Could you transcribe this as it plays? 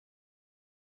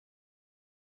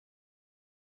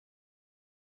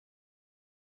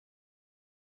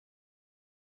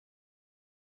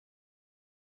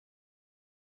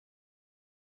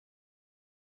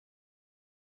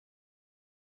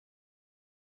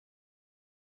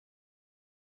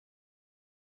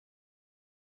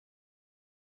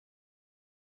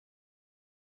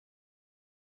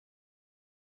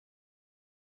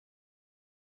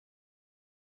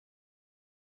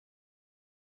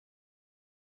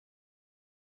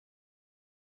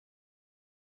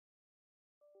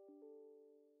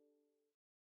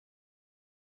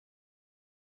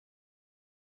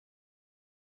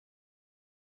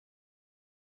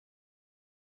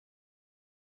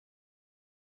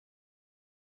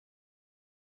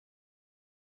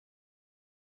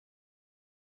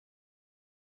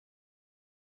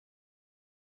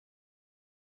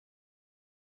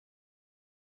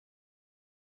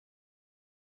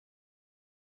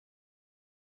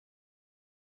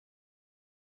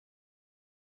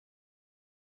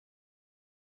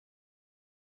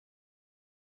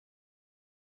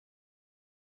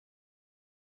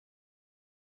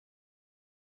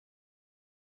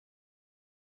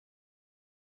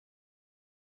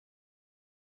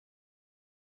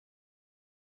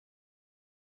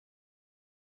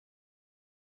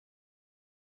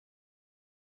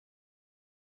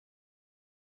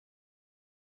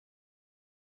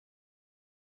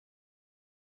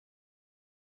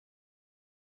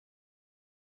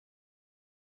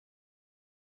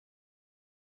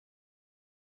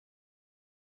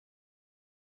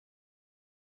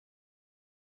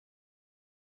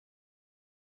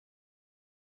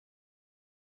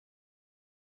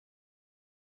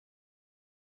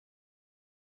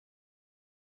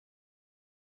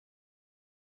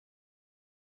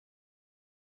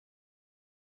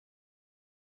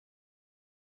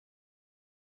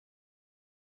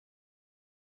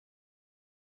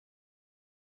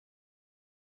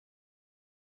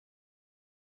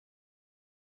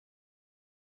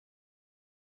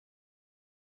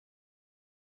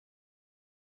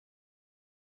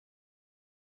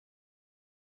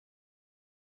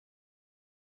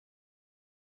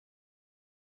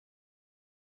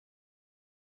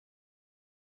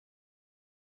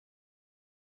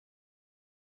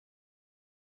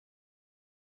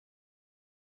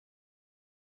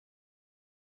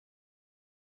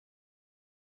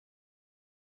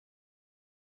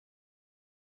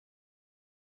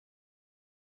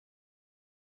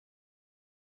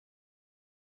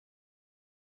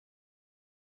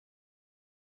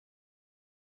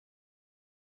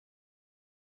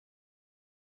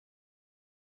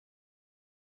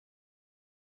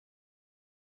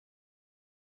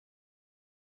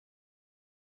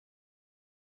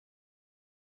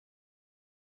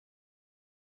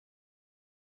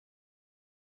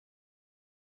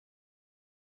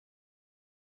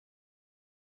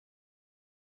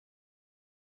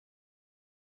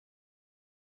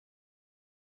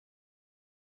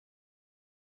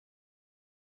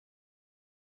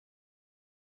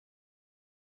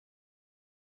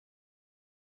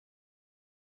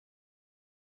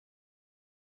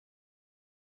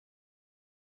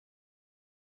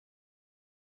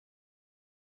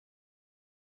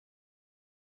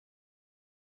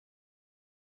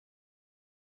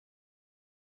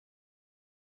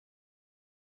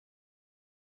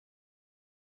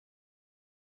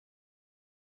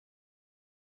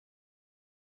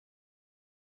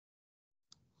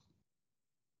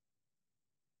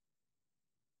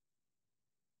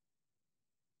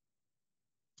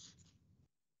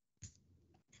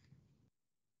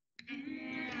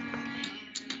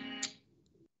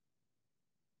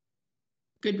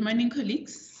Good morning,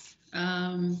 colleagues.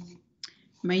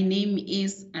 My name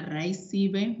is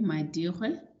Raisibe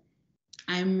Madirwe.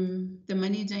 I'm the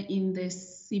manager in the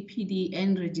CPD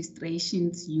and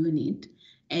registrations unit,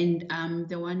 and I'm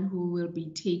the one who will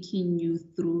be taking you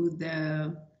through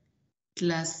the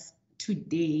class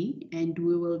today, and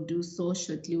we will do so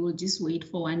shortly. We'll just wait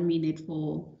for 1 minute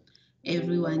for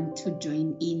everyone to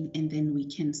join in, and then we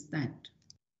can start.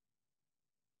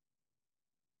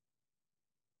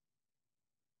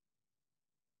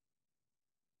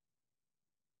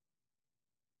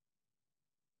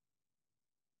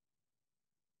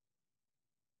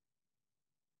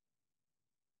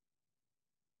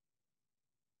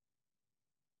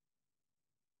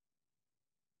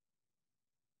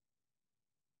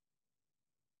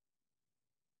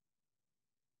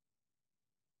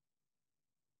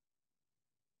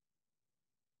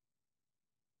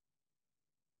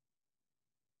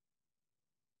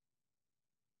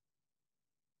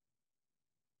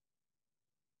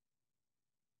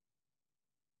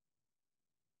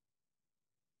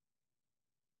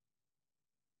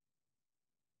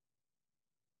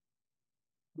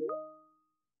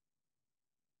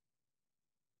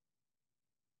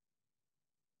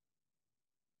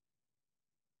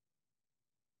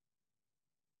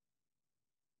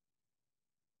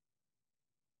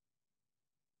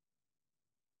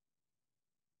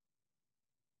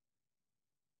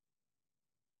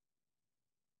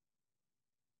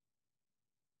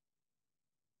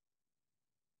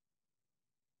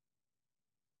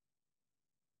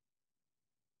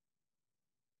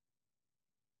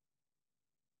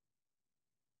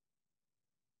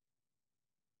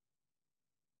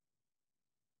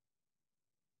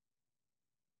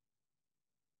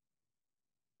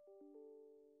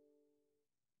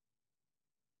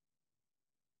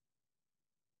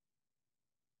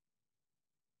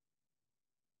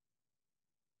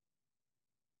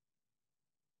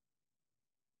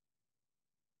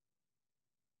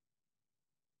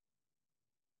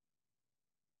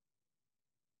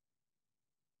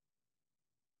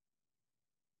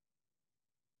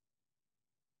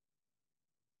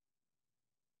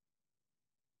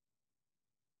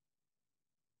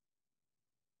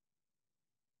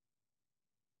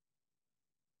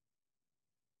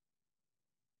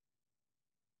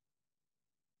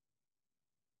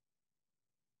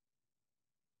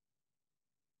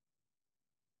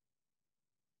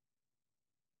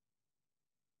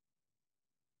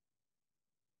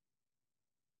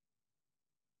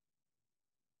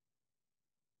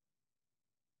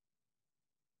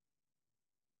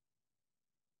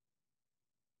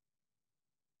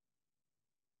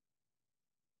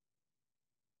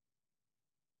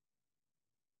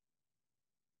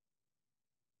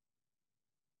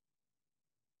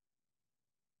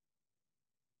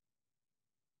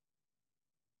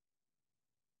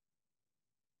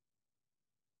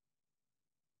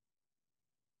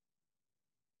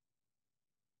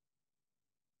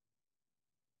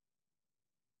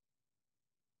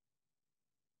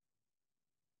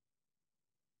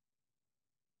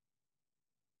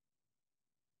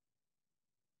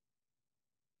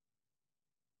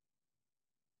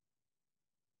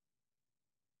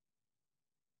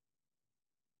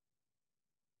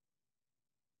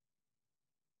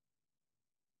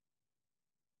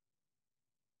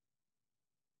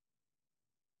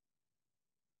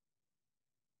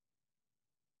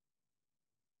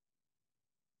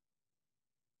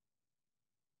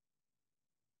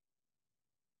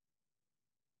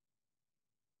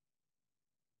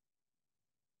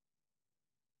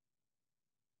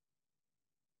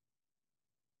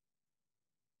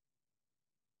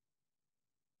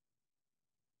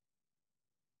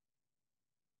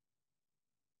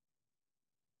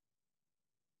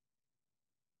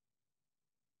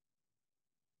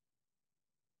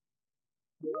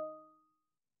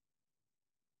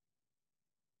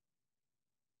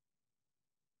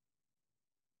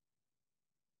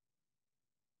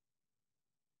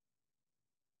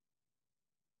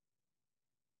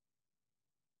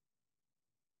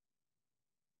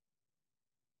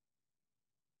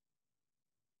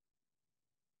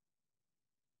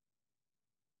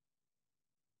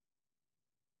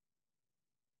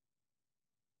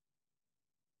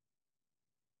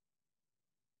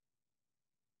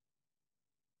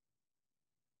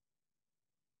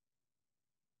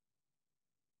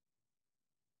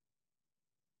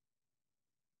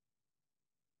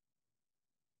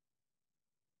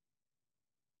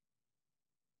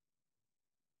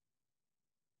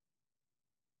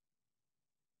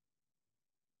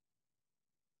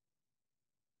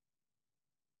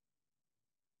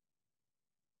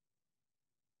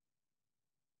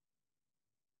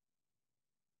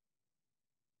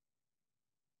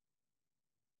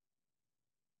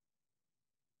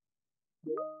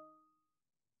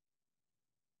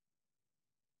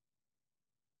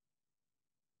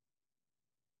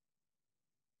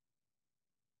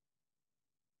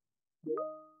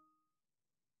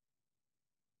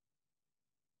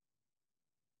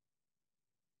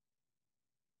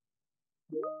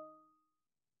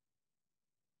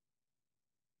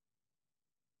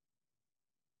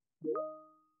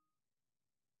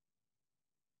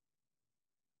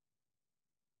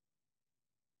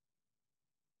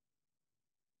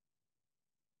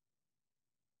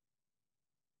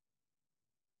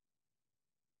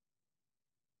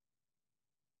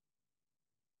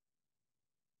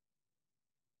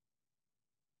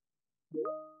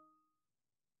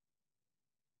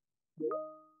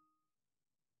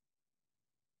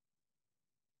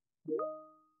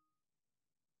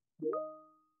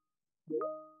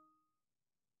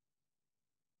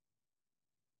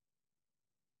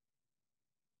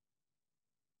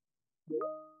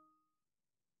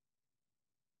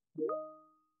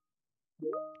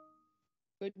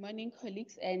 Good morning,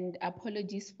 colleagues, and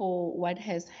apologies for what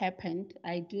has happened.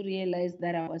 I do realize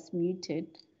that I was muted.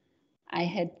 I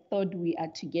had thought we are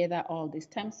together all this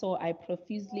time, so I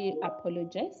profusely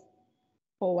apologize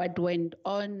for what went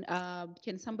on.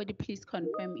 Can somebody please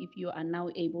confirm if you are now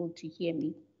able to hear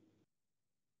me?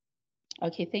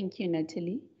 Okay, thank you,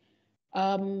 Natalie.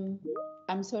 I'm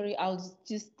sorry, I'll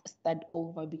just start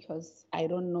over because I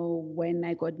don't know when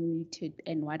I got muted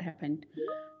and what happened.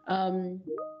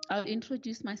 I'll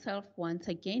introduce myself once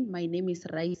again. My name is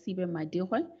Raisibe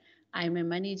Madihwe. I'm a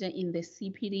manager in the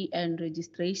CPD and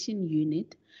registration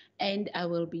unit, and I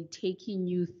will be taking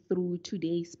you through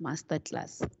today's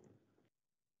masterclass.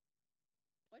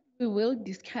 What we will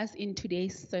discuss in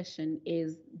today's session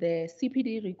is the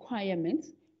CPD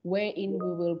requirements, wherein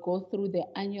we will go through the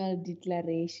annual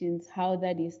declarations, how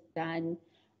that is done,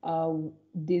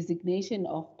 designation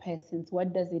of persons,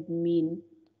 what does it mean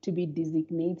to be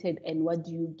designated and what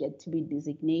do you get to be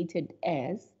designated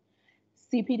as.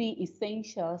 CPD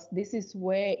essentials, this is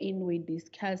wherein we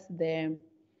discuss the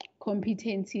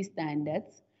competency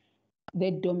standards,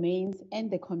 the domains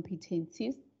and the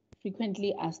competencies,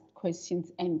 frequently asked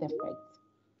questions, and the facts.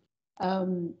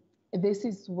 This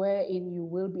is wherein you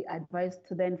will be advised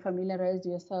to then familiarize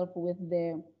yourself with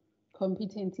the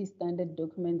competency standard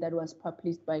document that was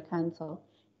published by Council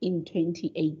in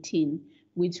 2018,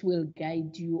 which will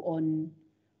guide you on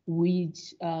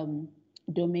which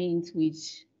domains,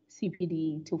 which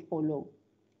CPD to follow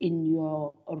in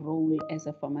your role as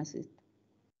a pharmacist.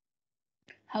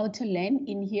 How to learn.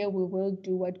 In here, we will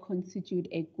do what constitute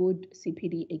a good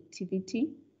CPD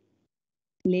activity,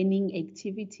 learning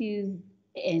activities,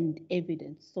 and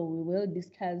evidence. So we will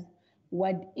discuss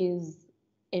what is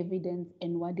evidence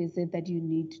and what is it that you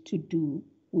need to do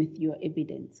with your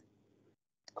evidence.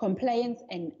 Compliance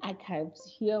and archives.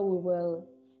 Here we will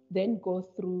then go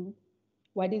through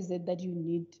what is it that you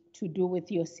need to do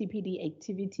with your CPD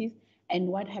activities and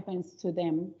what happens to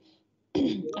them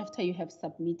after you have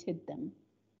submitted them.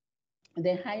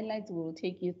 The highlights, we will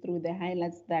take you through the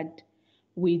highlights that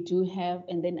we do have,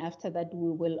 and then after that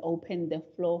we will open the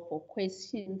floor for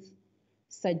questions,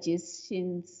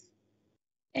 suggestions,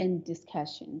 and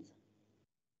discussions.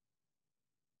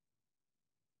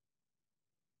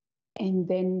 And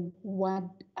then what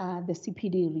are the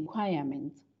CPD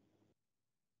requirements?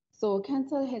 So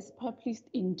Council has published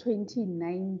in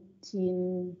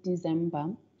 2019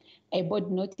 December a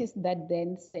board notice that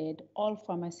then said all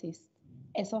pharmacists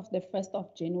as of the 1st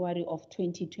of January of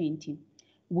 2020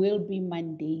 will be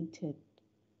mandated,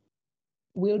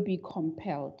 will be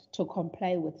compelled to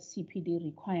comply with CPD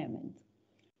requirements.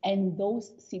 And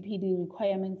those CPD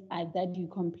requirements are that you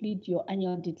complete your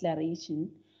annual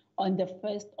declaration on the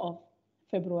 1st of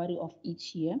February of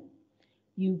each year.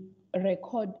 You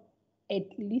record at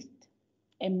least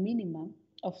a minimum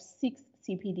of 6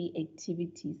 CPD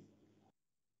activities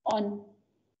on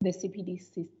the CPD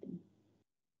system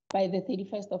by the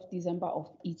 31st of December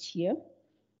of each year.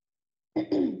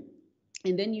 And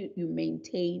then you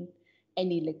maintain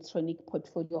an electronic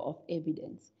portfolio of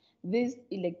evidence. This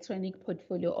electronic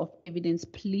portfolio of evidence,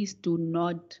 please do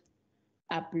not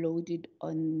upload it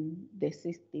on the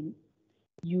system.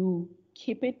 You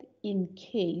keep it in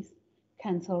case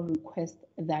Council requests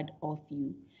that of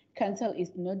you. Council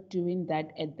is not doing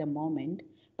that at the moment,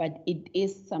 but it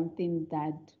is something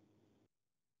that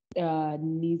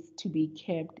needs to be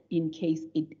kept in case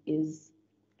it is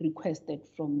requested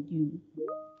from you.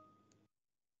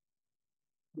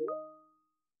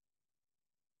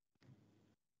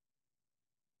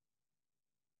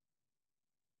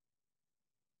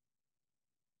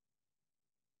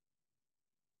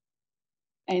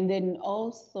 And then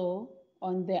also,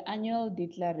 on the annual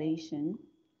declaration,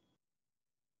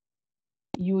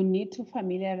 you need to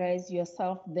familiarize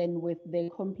yourself then with the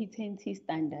competency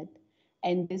standard,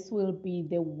 and this will be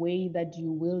the way that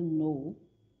you will know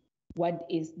what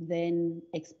is then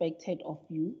expected of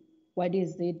you, what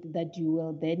is it that you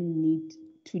will then need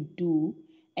to do,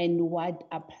 and what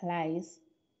applies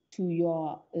to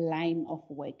your line of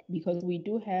work. Because we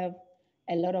do have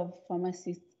a lot of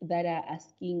pharmacists that are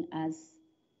asking us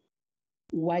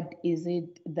what is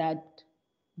it that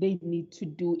they need to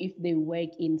do if they work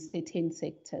in certain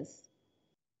sectors.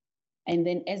 And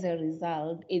then as a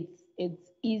result,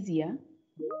 it's easier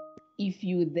if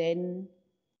you then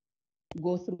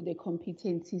go through the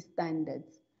competency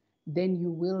standards, then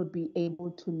you will be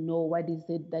able to know what is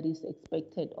it that is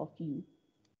expected of you.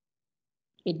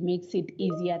 It makes it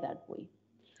easier that way.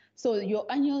 So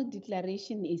your annual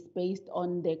declaration is based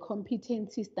on the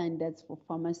competency standards for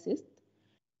pharmacists,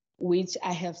 which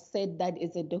I have said that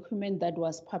is a document that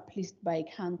was published by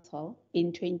Council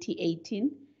in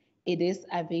 2018. It is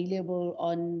available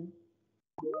on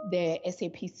the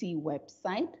SAPC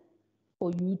website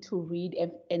for you to read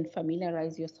and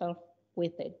familiarize yourself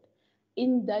with it.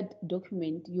 In that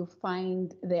document, you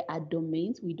find there are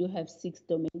domains. We do have 6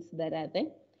 domains that are there.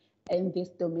 And these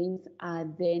domains are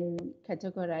then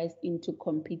categorized into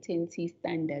competency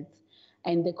standards.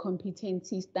 And the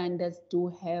competency standards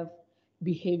do have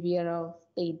behavioral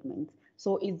statements.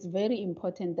 So it's very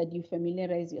important that you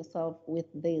familiarize yourself with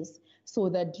this so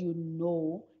that you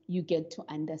know, you get to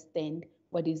understand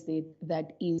what is it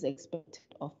that is expected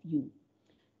of you.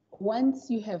 Once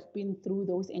you have been through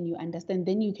those and you understand,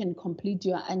 then you can complete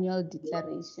your annual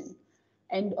declaration.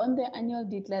 And on the annual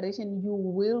declaration, you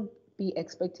will be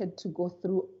expected to go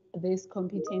through these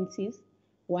competencies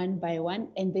one by one,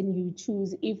 and then you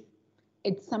choose if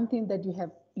it's something that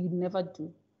you never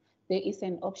do. There is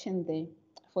an option there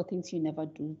for things you never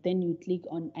do. Then you click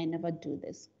on I never do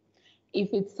this. If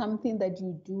it's something that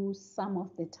you do some of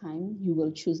the time, you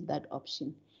will choose that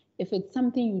option. If it's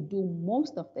something you do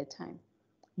most of the time,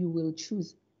 you will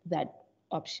choose that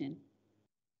option.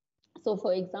 So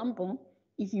for example,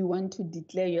 if you want to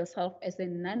declare yourself as a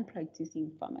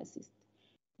non-practicing pharmacist,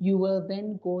 you will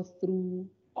then go through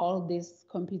all these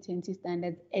competency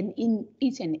standards, and in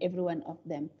each and every one of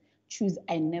them, choose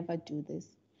I never do this.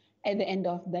 At the end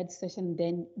of that session,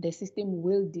 then the system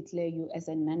will declare you as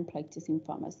a non-practicing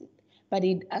pharmacist. But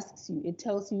it asks you, it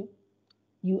tells you,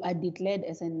 you are declared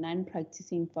as a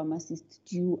non-practicing pharmacist.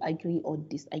 Do you agree or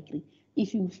disagree?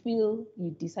 If you feel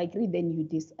you disagree, then you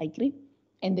disagree.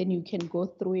 And then you can go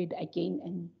through it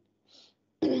again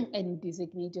and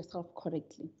designate yourself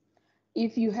correctly.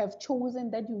 If you have chosen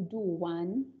that you do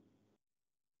one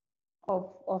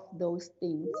of those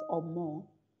things or more,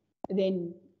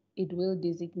 then it will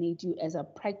designate you as a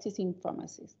practicing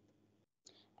pharmacist.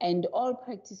 And all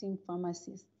practicing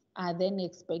pharmacists are then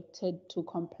expected to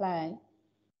comply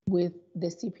with the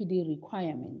CPD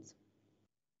requirements,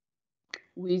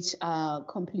 which are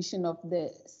completion of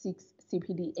the 6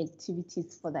 CPD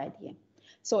activities for that year.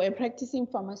 So a practicing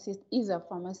pharmacist is a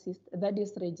pharmacist that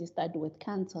is registered with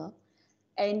Council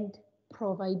and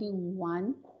providing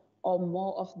one or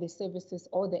more of the services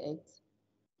or the acts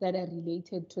that are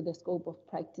related to the scope of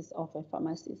practice of a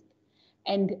pharmacist.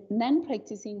 And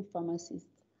non-practicing pharmacists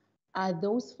are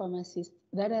those pharmacists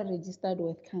that are registered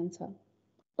with Council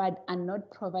but are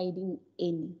not providing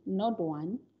any, not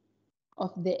one,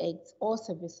 of the acts or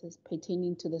services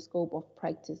pertaining to the scope of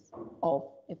practice of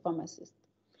a pharmacist.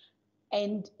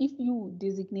 And if you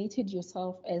designated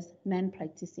yourself as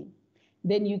non-practicing,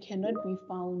 then you cannot be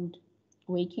found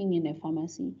working in a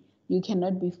pharmacy. You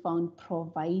cannot be found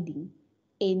providing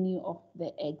any of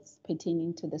the acts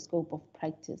pertaining to the scope of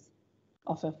practice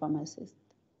of a pharmacist.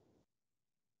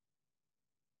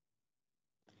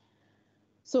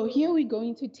 So here we're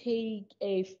going to take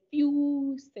a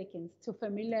few seconds to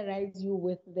familiarize you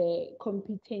with the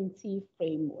competency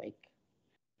framework.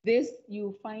 This,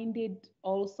 you find it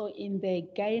also in the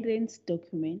guidance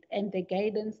document, and the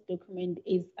guidance document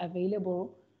is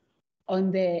available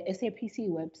on the SAPC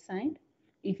website.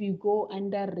 If you go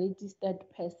under registered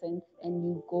persons and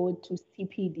you go to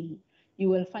CPD, you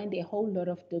will find a whole lot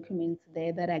of documents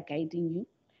there that are guiding you.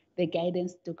 The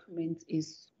guidance document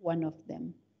is one of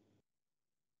them.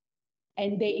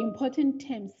 And the important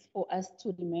terms for us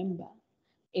to remember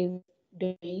is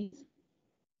domains,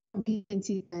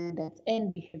 competency standards,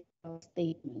 and behavioral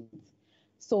statements.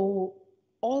 So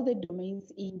all the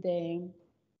domains in the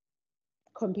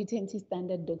competency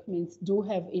standard documents do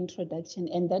have introduction,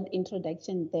 and that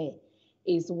introduction there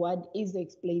is what is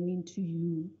explaining to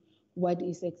you what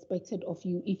is expected of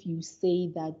you if you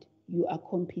say that you are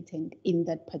competent in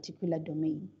that particular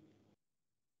domain.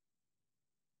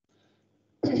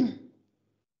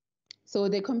 So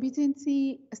the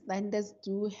competency standards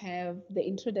do have the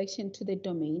introduction to the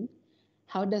domain.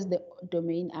 How does the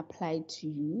domain apply to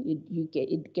you?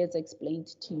 It gets explained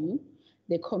to you.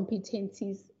 The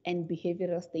competencies and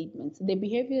behavioral statements. The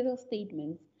behavioral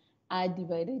statements are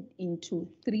divided into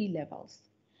 3 levels.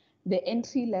 The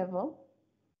entry level,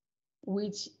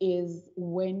 which is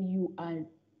when you are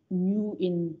new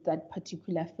in that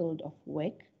particular field of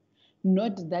work.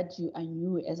 Not that you are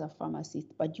new as a pharmacist,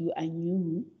 but you are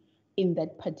new in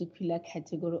that particular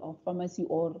category of pharmacy,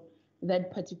 or that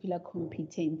particular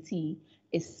competency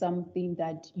is something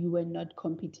that you were not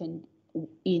competent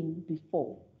in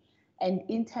before. And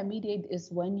intermediate is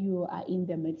when you are in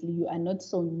the middle, you are not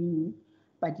so new,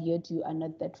 but yet you are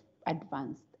not that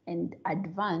advanced. And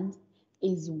advanced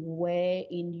is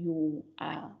wherein you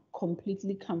are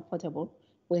completely comfortable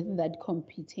with that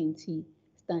competency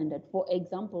standard. For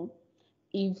example,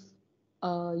 if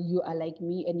you are like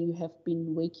me and you have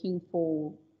been working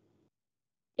for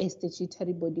a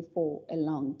statutory body for a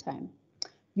long time,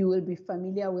 you will be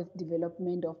familiar with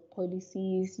development of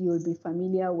policies, you will be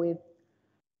familiar with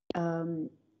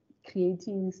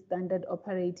creating standard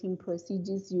operating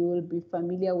procedures, you will be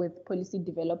familiar with policy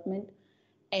development.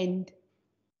 And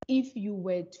if you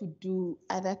were to do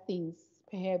other things,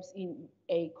 perhaps in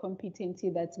a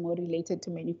competency that's more related to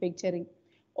manufacturing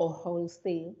or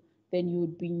wholesale, then you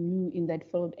would be new in that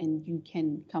field and you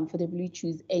can comfortably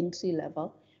choose entry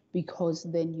level because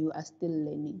then you are still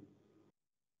learning.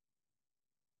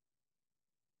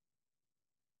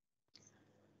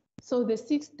 So the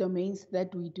 6 domains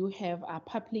that we do have are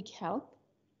public health,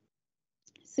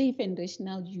 safe and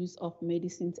rational use of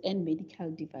medicines and medical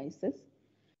devices,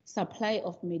 supply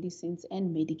of medicines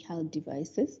and medical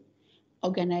devices,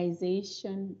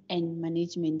 organization and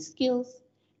management skills,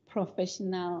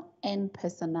 professional and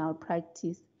personal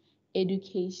practice,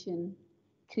 education,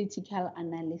 critical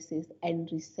analysis, and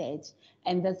research.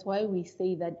 And that's why we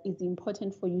say that it's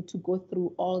important for you to go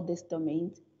through all these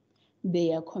domains,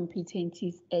 their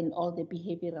competencies, and all the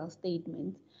behavioral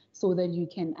statements so that you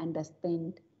can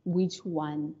understand which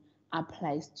one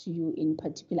applies to you in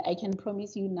particular. I can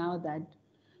promise you now that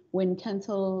when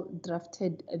Council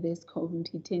drafted this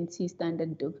competency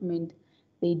standard document,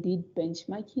 they did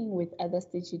benchmarking with other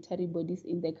statutory bodies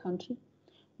in the country,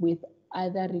 with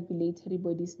other regulatory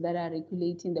bodies that are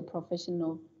regulating the profession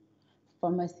of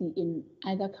pharmacy in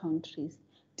other countries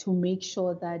to make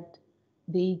sure that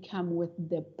they come with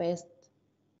the best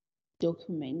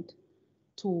document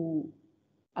to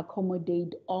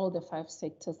accommodate all the 5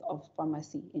 sectors of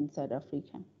pharmacy in South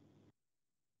Africa.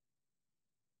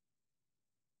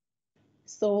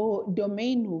 So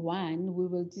domain 1, we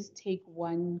will just take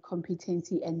one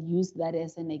competency and use that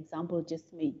as an example just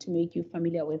to make you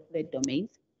familiar with the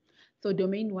domains. So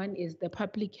domain 1 is the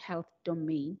public health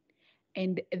domain.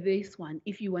 And this one,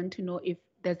 if you want to know if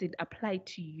does it apply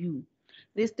to you,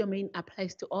 this domain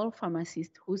applies to all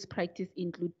pharmacists whose practice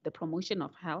include the promotion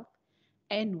of health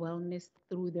and wellness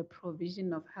through the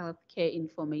provision of healthcare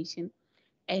information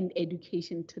and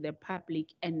education to the public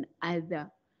and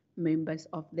other members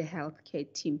of the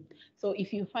healthcare team. So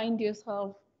if you find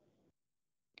yourself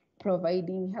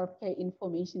providing healthcare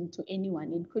information to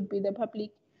anyone, it could be the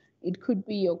public, it could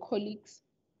be your colleagues,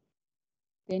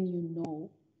 then you know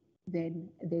then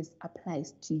this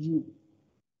applies to you.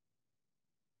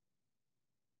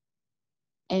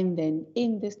 And then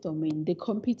in this domain, the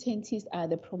competencies are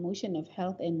the promotion of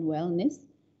health and wellness,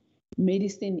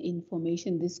 medicine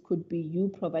information. This could be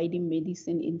you providing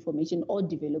medicine information or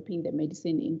developing the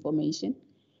medicine information,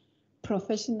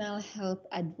 professional health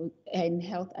and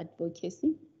health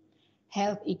advocacy,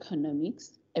 health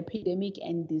economics, epidemic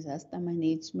and disaster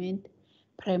management,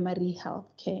 primary health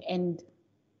care. And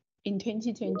in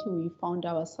 2020, we found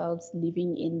ourselves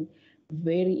living in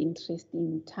very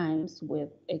interesting times with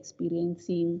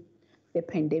experiencing the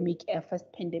pandemic, a first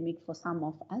pandemic for some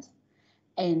of us.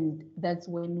 And that's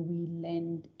when we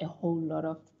learned a whole lot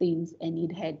of things, and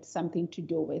it had something to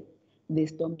do with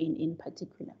this domain in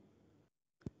particular.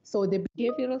 So the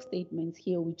behavioral statements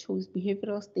here, we chose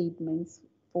behavioral statements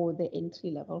for the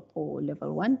entry level, for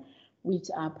level 1, which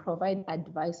are provide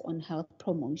advice on health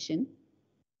promotion,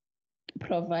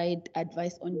 provide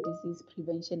advice on disease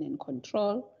prevention and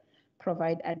control,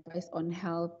 provide advice on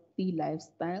healthy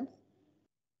lifestyles,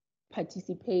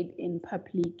 participate in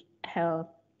public health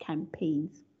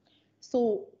campaigns.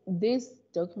 So this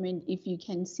document, if you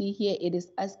can see here, it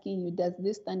is asking you, does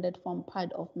this standard form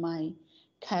part of my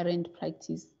current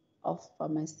practice of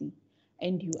pharmacy?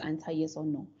 And you answer yes or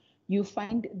no. You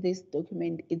find this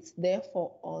document, it's there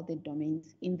for all the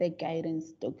domains in the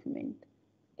guidance document.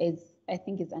 I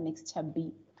think it's Annexure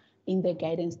B in the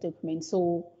guidance document.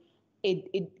 So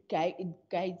it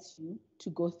guides you to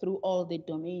go through all the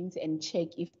domains and check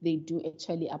if they do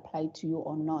actually apply to you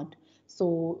or not.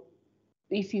 So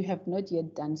if you have not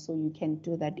yet done so, you can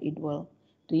do that. It will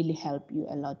really help you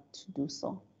a lot to do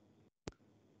so.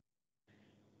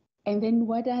 And then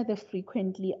what are the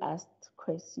frequently asked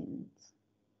questions?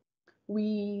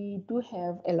 We do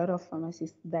have a lot of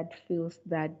pharmacists that feels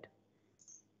that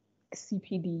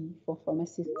CPD for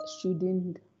pharmacists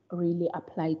shouldn't really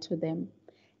apply to them,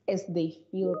 as they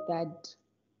feel that,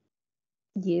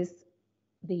 yes,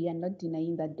 they are not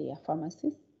denying that they are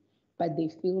pharmacists, but they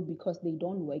feel because they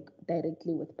don't work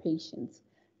directly with patients,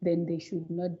 then they should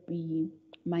not be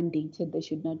mandated, they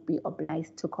should not be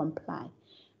obliged to comply.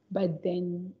 But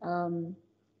then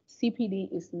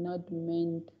CPD is not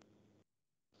meant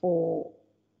for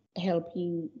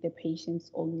helping the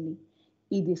patients only.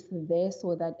 It is there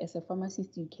so that as a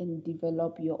pharmacist, you can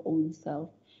develop your own self.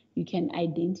 You can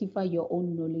identify your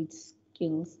own knowledge,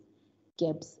 skills,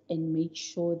 gaps, and make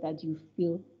sure that you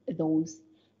fill those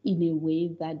in a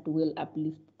way that will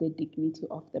uplift the dignity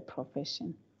of the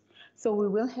profession. So we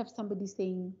will have somebody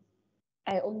saying,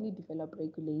 I only develop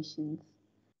regulations.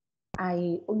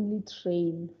 I only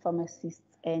train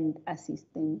pharmacists and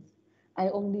assistants. I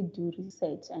only do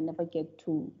research. I never get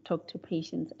to talk to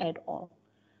patients at all.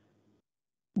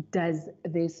 Does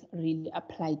this really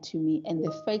apply to me? And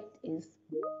the fact is,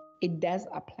 it does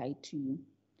apply to you.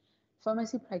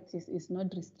 Pharmacy practice is not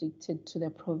restricted to the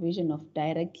provision of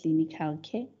direct clinical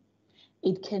care.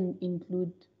 It can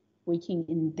include working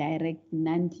in direct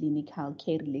non-clinical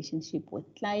care relationship with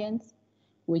clients,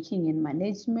 working in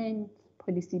management,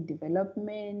 policy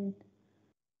development,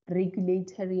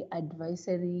 regulatory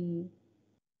advisory,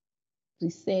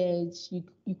 research.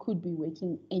 You could be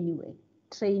working anywhere,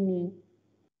 training,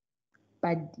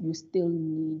 but you still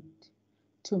need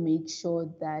to make sure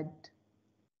that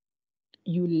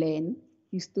you learn.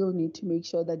 You still need to make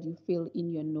sure that you fill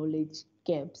in your knowledge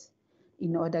gaps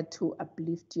in order to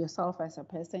uplift yourself as a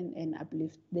person and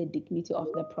uplift the dignity of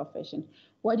the profession.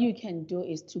 What you can do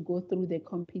is to go through the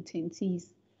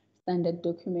competencies standard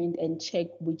document and check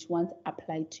which ones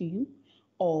apply to you,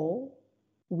 or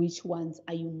which ones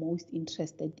are you most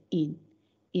interested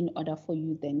in order for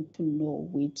you then to know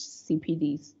which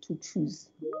CPDs to choose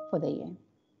for the year.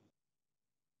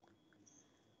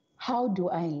 How do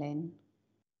I learn?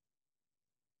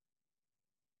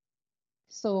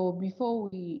 So before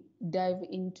we dive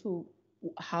into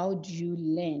how do you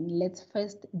learn, let's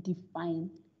first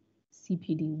define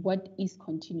CPD. What is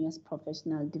continuous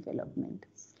professional development?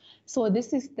 So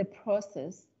this is the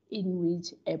process in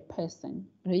which a person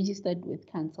registered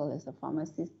with Council as a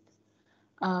pharmacist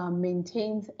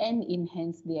maintains and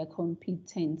enhances their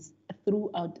competence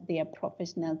throughout their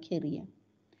professional career.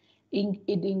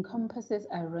 It encompasses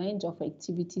a range of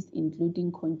activities,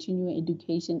 including continuing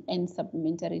education and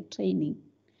supplementary training.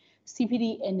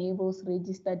 CPD enables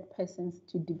registered persons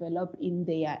to develop in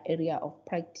their area of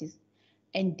practice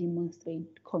and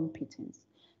demonstrate competence.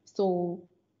 So,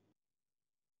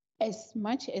 as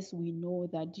much as we know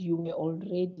that you were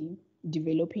already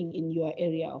developing in your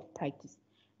area of practice,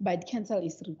 but Council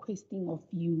is requesting of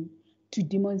you to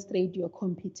demonstrate your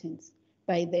competence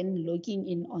by then logging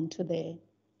in onto the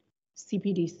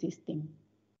CPD system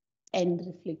and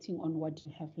reflecting on what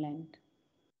you have learned.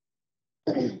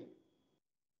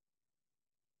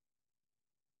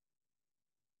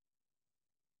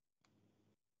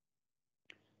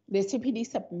 The CPD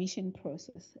submission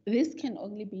process. This can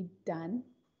only be done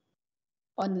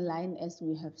online, as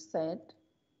we have said.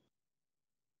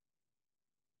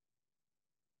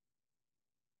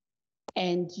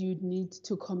 And you need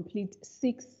to complete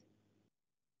 6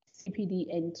 CPD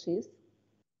entries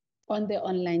on the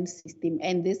online system.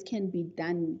 And this can be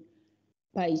done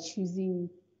by choosing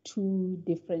 2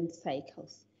 different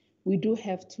cycles. We do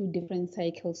have 2 different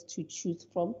cycles to choose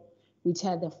from, which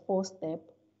are the 4-step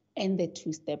and the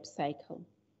 2-step cycle.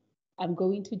 I'm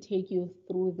going to take you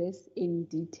through this in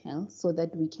detail so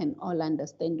that we can all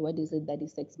understand what is it that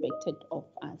is expected of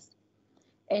us.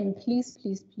 And please,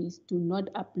 please, please do not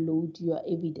upload your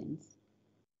evidence.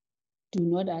 Do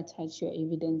not attach your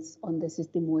evidence on the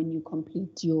system when you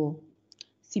complete your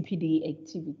CPD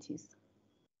activities.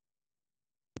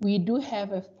 We do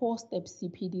have a 4-step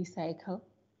CPD cycle,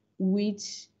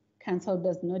 which Council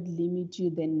does not limit you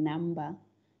the number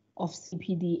of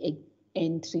CPD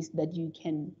entries that you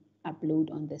can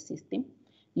upload on the system.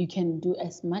 You can do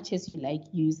as much as you like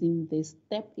using this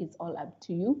step. It's all up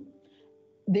to you.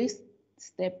 This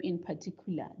step in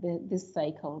particular, this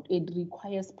cycle, it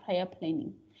requires prior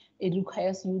planning. It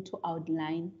requires you to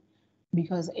outline,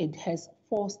 because it has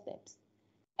 4 steps,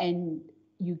 and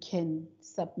you can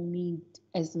submit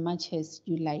as much as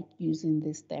you like using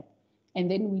this step. And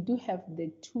then we do have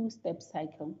the 2-step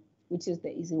cycle, which is the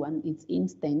easy one. It's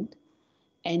instant.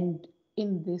 And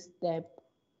in this step,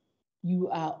 you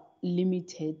are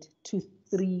limited to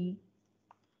 3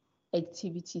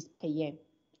 activities per year,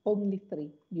 only 3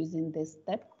 using this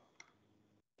step.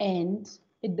 And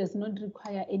it does not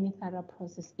require any thorough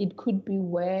process. It could be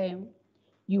where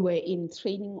you were in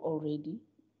training already.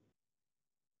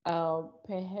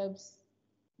 Perhaps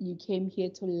you came here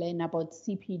to learn about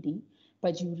CPD,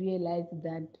 but you realize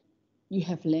that you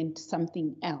have learned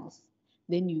something else.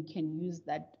 Then you can use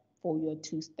that for your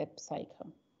 2-step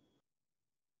cycle.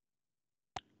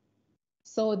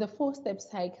 So the 4-step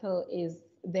cycle is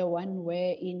the one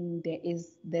wherein there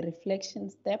is the reflection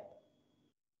step,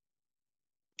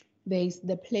 there is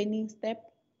the planning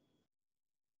step,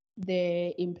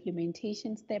 the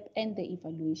implementation step, and the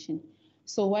evaluation.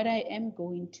 So what I am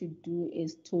going to do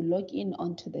is to log in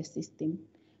onto the system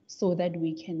so that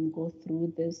we can go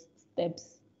through these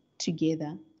steps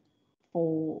together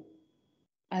for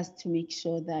us to make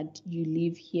sure that you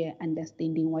leave here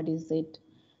understanding what is it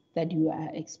that you are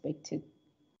expected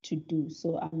to do.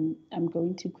 So I'm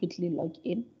going to quickly log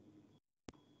in.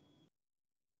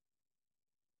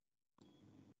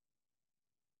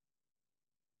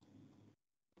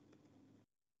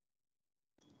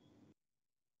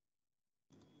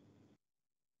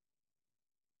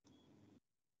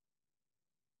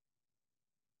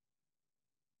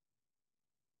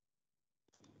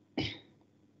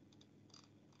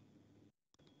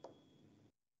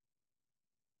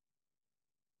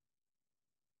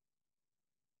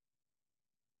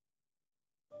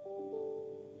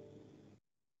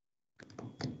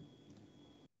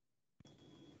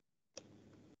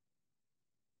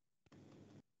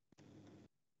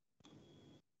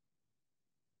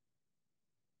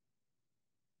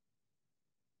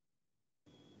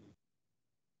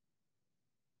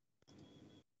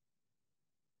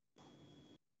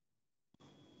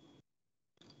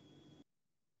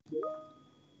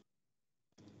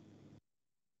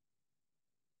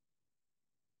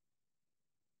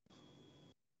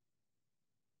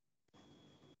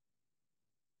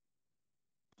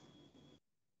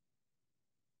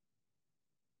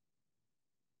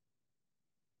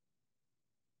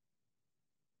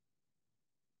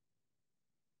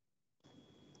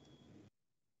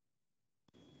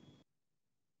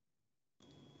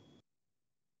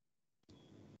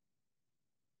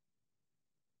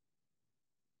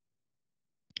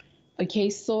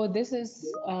 Okay, so this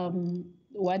is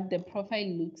what the profile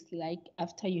looks like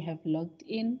after you have logged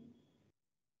in.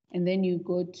 And then you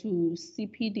go to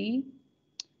CPD,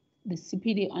 the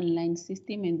CPD online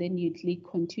system, and then you click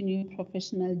continue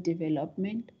professional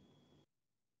development.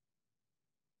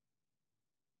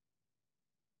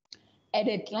 At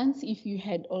a glance, if you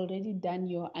had already done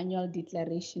your annual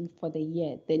declaration for the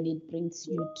year, then it brings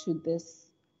you to this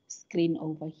screen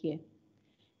over here.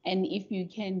 And if you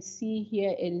can see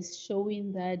here, it is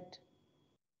showing that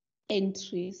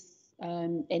entries,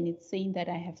 and it's saying that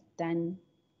I have done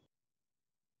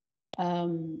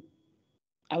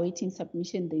awaiting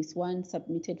submission. There's 1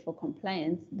 submitted for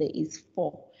compliance. There is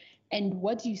 4. And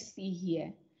what you see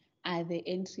here are the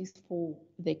entries for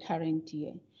the current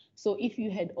year. So if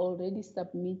you had already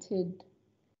submitted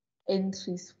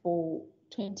entries for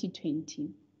 2020,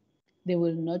 they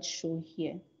will not show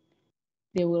here.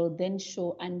 They will then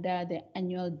show under the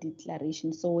annual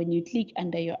declaration. So when you click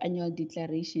under your annual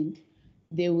declaration,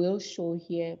 they will show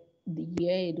here the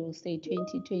year. It will say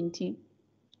 2020,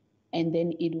 and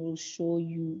then it will show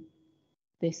you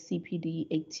the CPD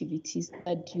activities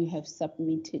that you have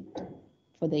submitted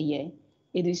for the year.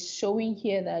 It is showing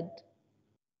here that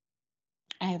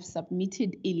I have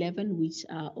submitted 11 which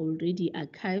are already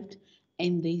archived,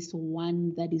 and there's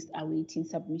 1 that is awaiting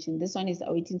submission. This one is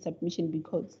awaiting submission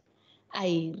because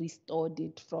I restored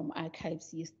it from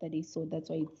archives yesterday, so that's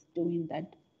why it's doing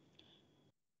that.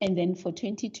 And then for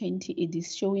 2020, it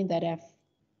is showing that I've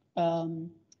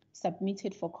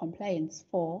submitted for compliance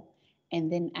 4, and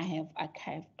then I have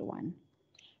archived 1.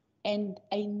 And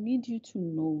I need you to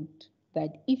note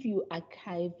that if you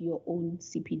archive your own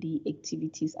CPD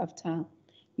activities after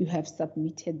you have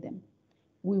submitted them,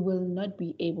 we will not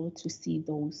be able to see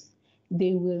those.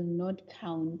 They will not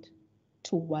count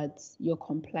towards your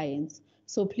compliance.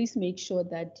 So please make sure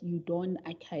that you don't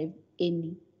archive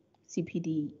any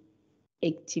CPD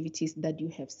activities that you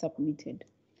have submitted.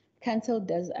 Council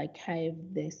does archive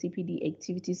the CPD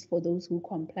activities for those who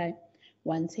comply,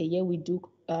 once a year. We do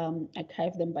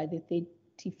archive them by the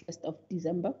 31st of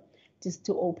December, just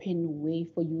to open a way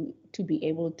for you to be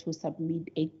able to submit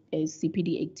a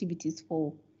CPD activities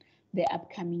for the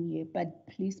upcoming year. But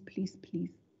please, please,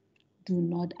 please do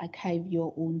not archive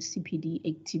your own CPD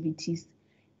activities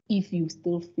if you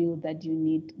still feel that you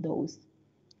need those.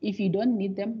 If you don't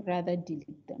need them, rather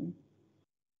delete them.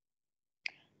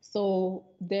 So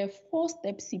the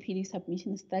 4-step CPD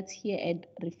submission starts here at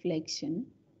reflection.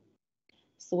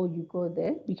 So you go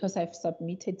there, because I've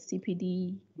submitted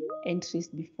CPD entries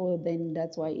before, then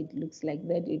that's why it looks like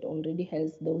that. It already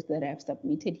has those that I've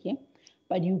submitted here.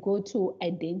 But you go to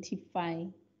identify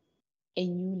a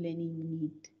new learning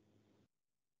need.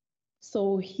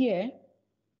 So here,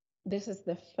 this is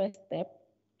the first step,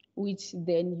 which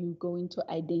then you go into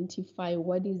identify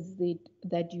what is it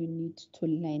that you need to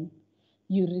learn.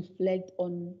 You reflect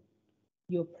on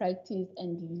your practice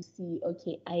and you see,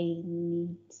 okay, I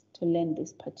need to learn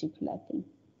this particular thing,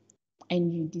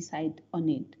 and you decide on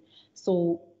it.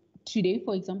 So today,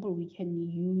 for example, we can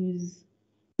use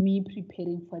me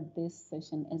preparing for this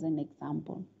session as an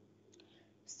example.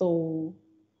 So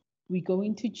we're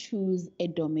going to choose a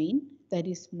domain that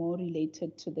is more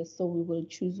related to this. So we will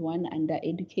choose one under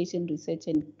education, research,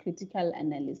 and critical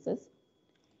analysis.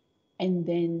 And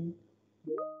then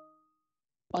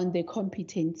on the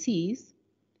competencies,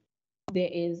 there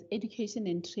is education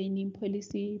and training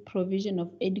policy, provision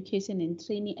of education and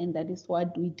training, and that is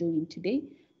what we're doing today.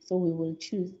 So we will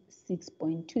choose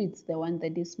 6.2. It's the one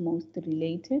that is most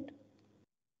related.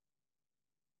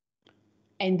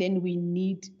 And then we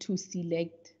need to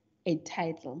select a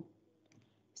title.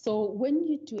 So when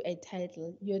you do a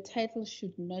title, your title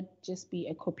should not just be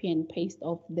a copy and paste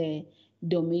of the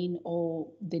domain or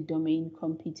the domain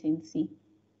competency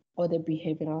or the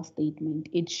behavioral statement.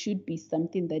 It should be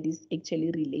something that is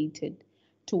actually related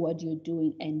to what you're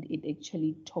doing, and it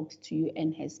actually talks to you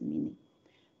and has meaning.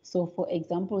 So for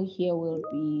example, here we'll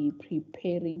be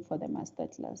preparing for the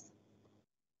masterclass.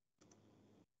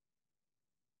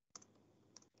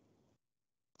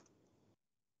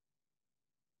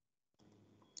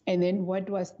 And then what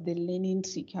was the learning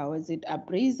trigger? Was it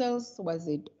appraisals? Was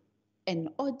it an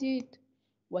audit?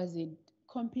 Was it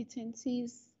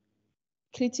competencies,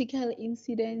 critical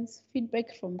incidents,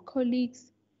 feedback from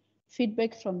colleagues,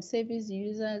 feedback from service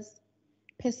users,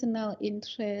 personal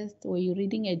interest? Were you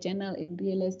reading a journal and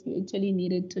realized you actually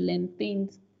needed to learn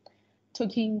things,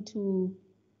 talking to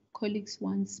colleagues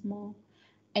once more?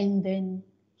 And then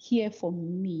here for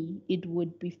me, it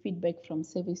would be feedback from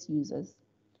service users.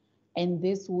 And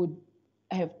this would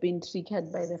have been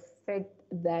triggered by the fact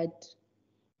that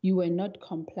you were not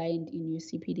compliant in your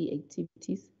CPD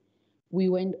activities. We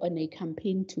went on a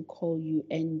campaign to call you,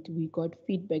 and we got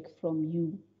feedback from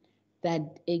you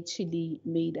that actually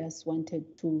made us wanted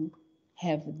to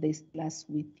have this class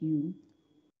with you.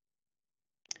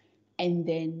 And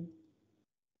then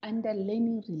under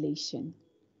learning relation,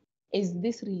 is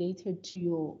this related to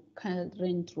your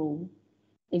current role?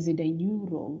 Is it a new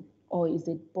role, or is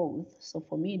it both? So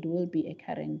for me, it will be a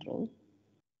current role.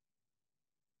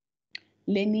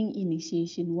 Learning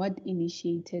initiation, what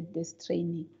initiated this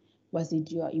training? Was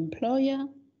it your employer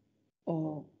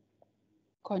or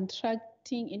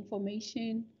contracting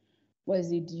information?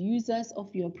 Was it users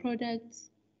of your products?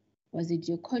 Was it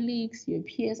your colleagues, your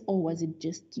peers, or was it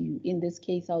just you? In this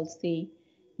case, I would say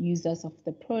users of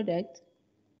the product.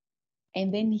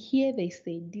 And then here they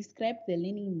say, describe the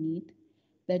learning need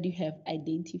that you have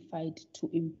identified to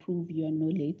improve your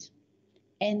knowledge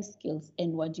and skills,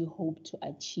 and what you hope to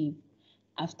achieve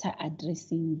after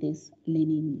addressing this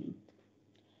learning need.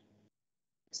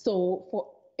 So for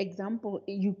example,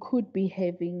 you could be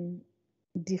having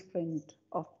different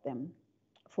of them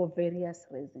for various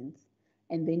reasons,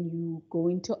 and then you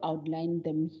going to outline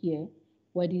them here.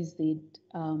 What is it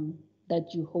that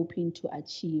you're hoping to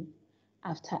achieve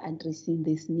after addressing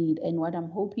this need? And what I'm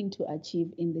hoping to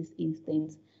achieve in this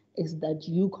instance is that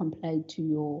you comply to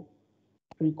your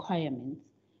requirements.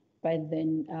 But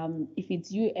then if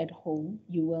it's you at home,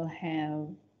 you will have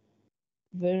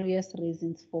various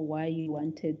reasons for why you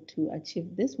wanted to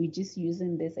achieve this. We're just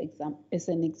using this as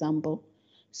an example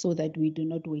so that we do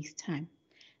not waste time.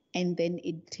 And then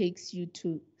it takes you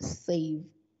to save.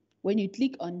 When you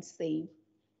click on save,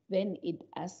 then it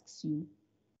asks you,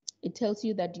 it tells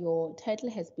you that your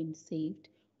title has been saved.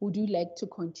 Would you like to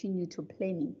continue to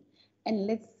planning? And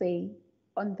let's say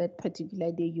on that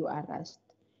particular day you are rushed.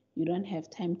 You don't have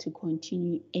time to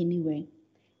continue anyway.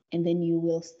 And then you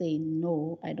will say,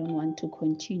 no, I don't want to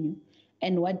continue.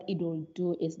 And what it will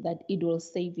do is that it will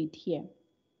save it here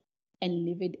and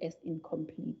leave it as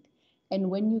incomplete. And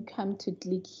when you come to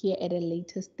click here at a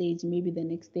later stage, maybe the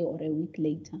next day or a week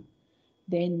later,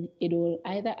 then it will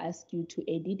either ask you to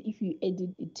edit. If you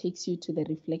edit, it takes you to the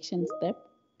reflection step.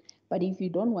 But if you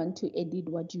don't want to edit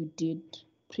what you did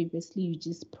previously, you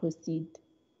just proceed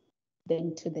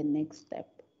then to the next step.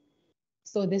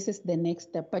 So this is the next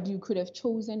step, but you could have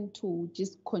chosen to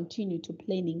just continue to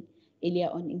planning earlier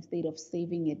on instead of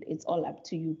saving it. It's all up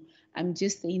to you. I'm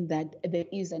just saying that there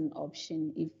is an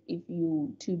option if you're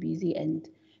too busy and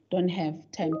don't have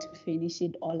time to finish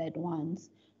it all at once,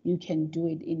 you can do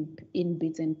it in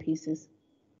bits and pieces,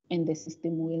 and the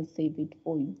system will save it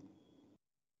for you.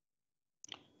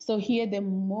 So here, the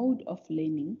mode of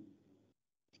learning.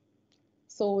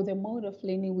 So the mode of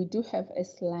learning, we do have a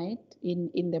slide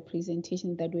in the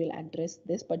presentation that will address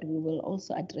this, but we will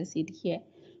also address it here.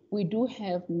 We do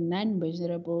have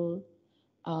non-measurable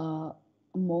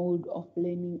mode of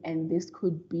learning, and this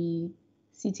could be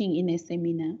sitting in a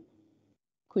seminar,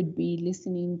 could be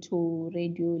listening to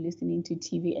radio, listening to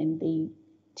TV, and they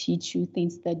teach you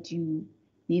things that you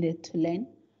needed to learn.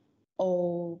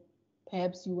 Or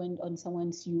perhaps you went on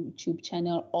someone's YouTube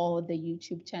channel or the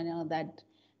YouTube channel that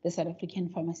the South African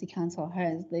Pharmacy Council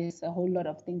has. There's a whole lot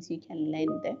of things you can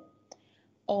learn there.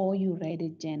 Or you read a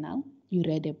journal, you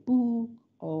read a book,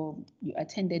 or you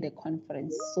attended a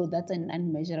conference. So that's an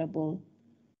unmeasurable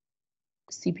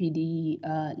CPD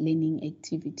learning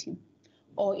activity.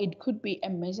 Or it could be a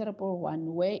measurable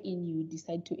one wherein you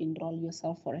decide to enroll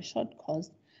yourself for a short course,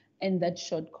 and that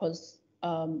short course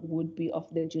would be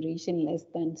of the duration less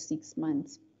than 6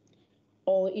 months.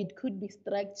 Or it could be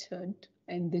structured,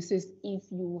 and this is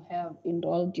if you have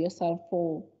enrolled yourself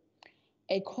for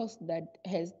a course that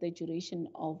has the duration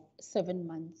of 7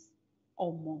 months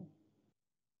or more.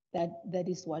 That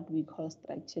is what we call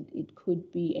structured. It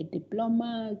could be a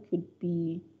diploma, it could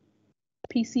be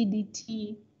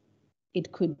PCDT,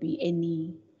 it could be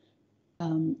any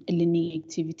learning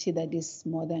activity that is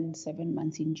more than 7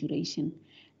 months in duration.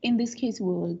 In this case,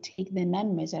 we will take the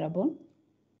non-measurable.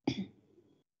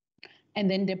 And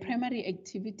then the primary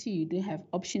activity, you do have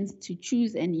options to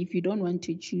choose. And if you don't want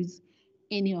to choose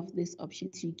any of these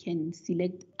options, you can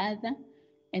select other.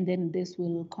 And then this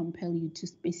will compel you to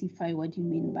specify what you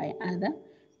mean by other.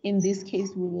 In this case,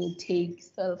 we will take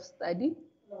self-study.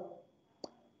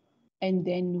 And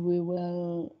then we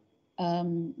will,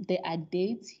 there are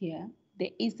dates here. There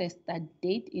is a start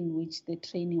date in which the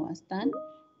training was done.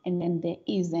 And then there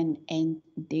is an end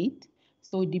date.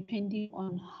 So depending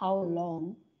on how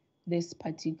long this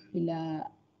particular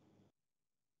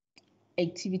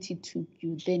activity took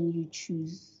you, then you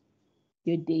choose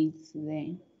your dates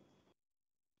there.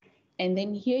 And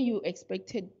then here you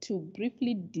expected to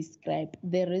briefly describe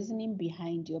the reasoning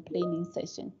behind your planning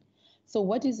session. So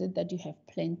what is it that you have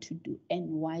planned to do, and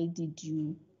why did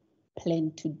you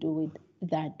plan to do it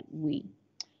that way?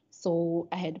 So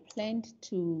I had planned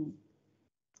to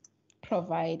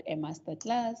provide a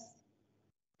masterclass,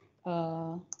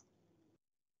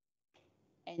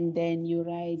 and then you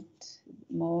write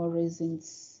more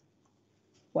reasons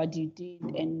what you did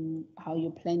and how you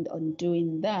planned on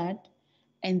doing that,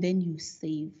 and then you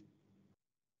save.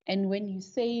 And when you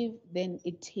save, then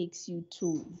it takes you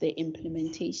to the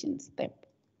implementation step.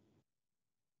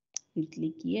 You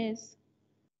click yes,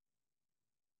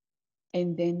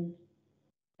 and then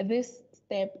this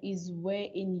step is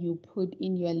wherein you put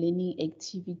in your learning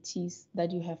activities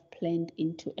that you have planned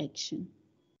into action.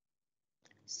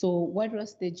 So what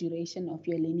was the duration of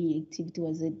your learning activity?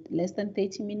 Was it less than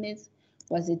 30 minutes?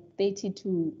 Was it 30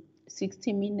 to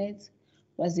 60 minutes?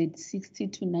 Was it 60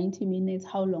 to 90 minutes?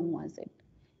 How long was it?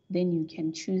 Then you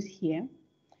can choose here.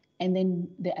 And then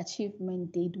the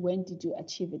achievement date, when did you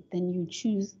achieve it? Then you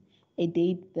choose a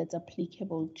date that's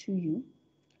applicable to you.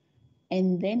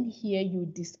 And then here you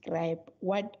describe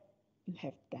what you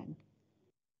have done.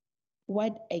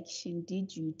 What action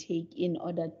did you take in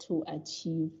order to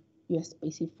achieve your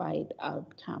specified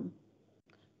outcome?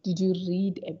 Did you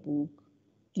read a book?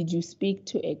 Did you speak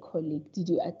to a colleague? Did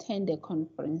you attend a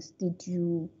conference? Did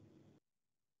you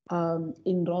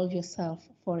enroll yourself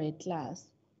for a class?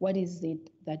 What is it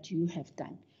that you have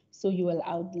done? So you will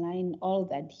outline all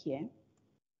that here.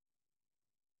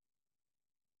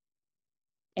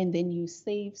 And then you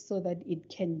save so that it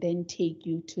can then take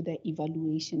you to the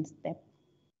evaluation step.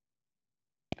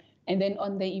 And then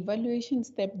on the evaluation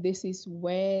step, this is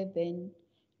where then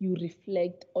you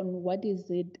reflect on what is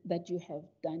it that you have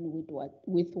done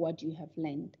with what you have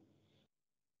learned.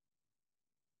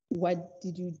 What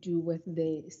did you do with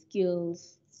the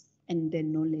skills and the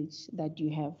knowledge that you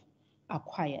have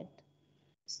acquired?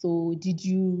 So did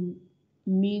you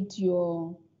meet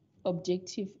your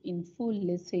objective in full?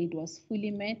 Let's say it was fully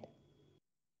met.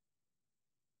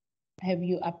 have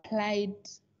you applied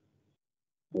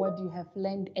what you have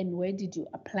learned and where did you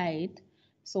apply it?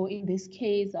 So in this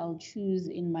case, I'll choose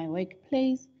in my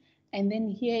workplace. And then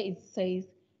here it says,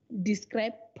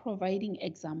 describe providing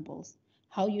examples,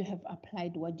 how you have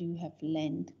applied what you have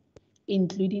learned,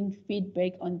 including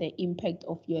feedback on the impact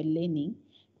of your learning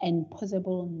and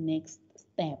possible next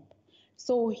step.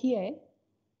 So here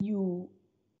you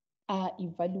are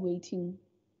evaluating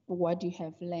what you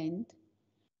have learned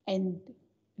and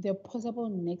the possible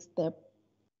next step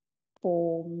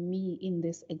for me in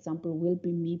this example will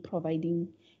be me providing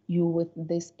you with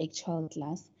this actual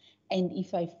class. And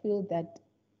if I feel that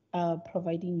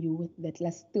providing you with the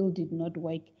class still did not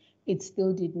work, it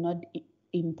still did not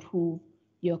improve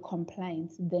your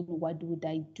compliance, then what would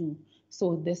I do?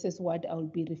 So this is what I'll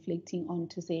be reflecting on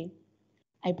to say,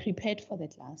 I prepared for the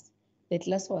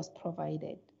class was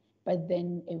provided, but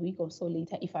then a week or so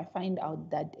later, if I find out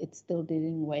that it still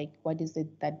didn't work, what is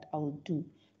it that I'll do?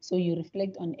 So you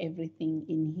reflect on everything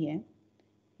in here,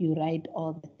 you write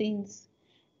all the things,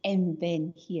 and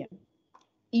then here,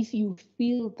 if you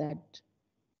feel that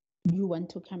you want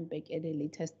to come back at a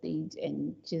later stage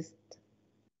and just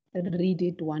read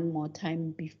it one more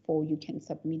time before you can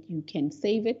submit, you can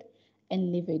save it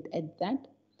and leave it at that.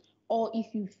 Or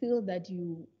if you feel that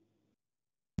you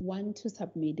want to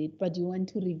submit it, but you want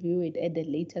to review it at a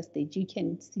later stage, you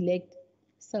can select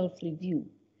self-review.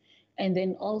 And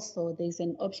then also there's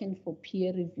an option for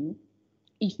peer review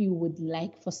if you would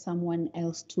like for someone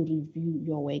else to review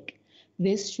your work.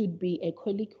 This should be a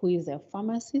colleague who is a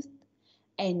pharmacist,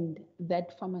 and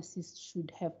that pharmacist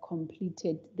should have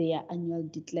completed their annual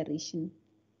declaration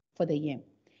for the year.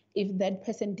 If that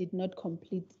person did not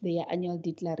complete their annual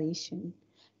declaration,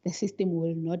 the system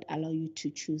will not allow you to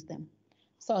choose them.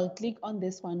 So I'll click on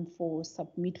this one for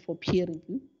submit for peer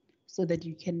review so that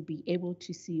you can be able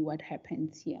to see what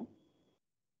happens here.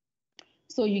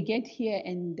 So you get here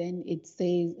and then it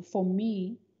says, for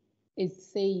me,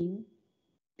 it's saying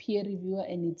peer reviewer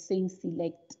and it's saying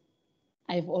select.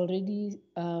 I've already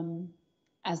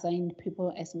assigned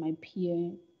people as my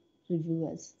peer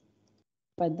reviewers,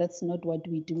 but that's not what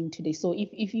we're doing today. So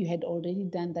if you had already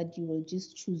done that, you will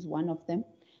just choose one of them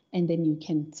and then you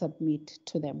can submit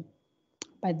to them.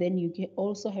 But then you can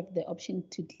also have the option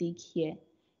to click here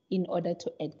in order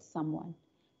to add someone.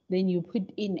 Then you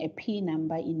put in a P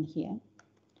number in here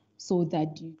so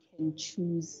that you can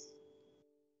choose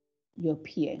your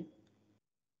peer.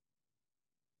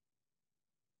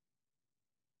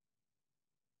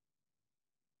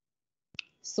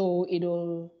 So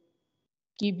it'll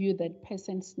give you that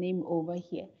person's name over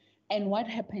here. And what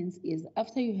happens is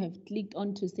after you have clicked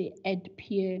on to say add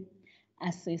peer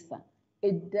assessor,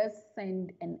 it does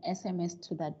send an SMS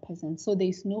to that person. So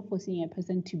there's no forcing a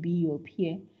person to be your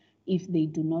peer if they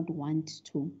do not want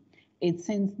to. It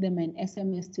sends them an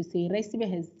SMS to say, Raisibe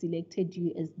has selected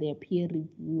you as their peer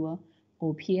reviewer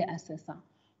or peer assessor.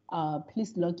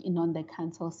 Please log in on the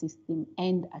cancel system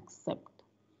and accept.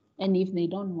 And if they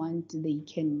don't want, they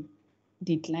can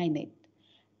decline it.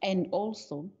 And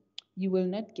also, you will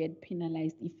not get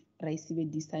penalized if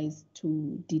Raisibe decides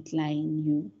to decline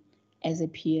you as a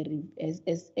peer,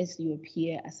 as your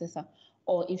peer assessor,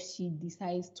 or if she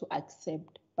decides to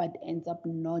accept but ends up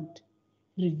not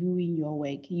reviewing your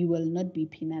work, you will not be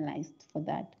penalized for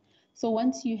that. So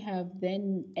once you have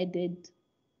then added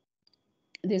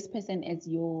this person as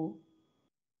your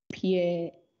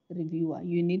peer reviewer,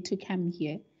 you need to come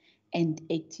here and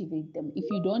activate them. If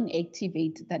you don't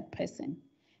activate that person,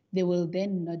 they will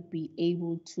then not be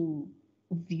able to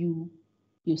view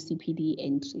your CPD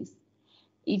entries.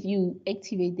 If you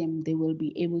activate them, they will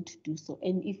be able to do so.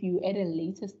 And if you at a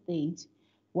later stage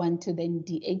want to then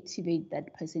deactivate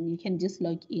that person, you can just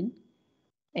log in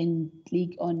and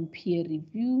click on peer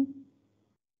review.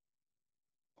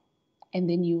 And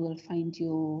then you will find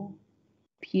your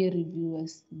peer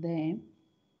reviewers there.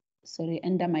 Sorry,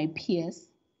 under my peers.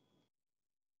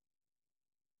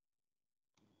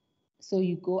 So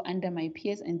you go under my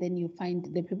peers and then you find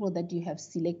the people that you have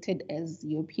selected as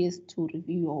your peers to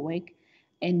review your work,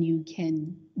 and you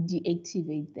can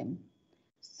deactivate them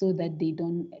so that they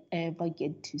don't ever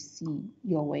get to see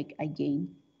your work again.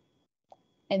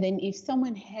 And then if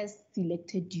someone has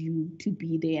selected you to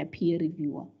be their peer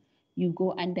reviewer, you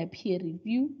go under peer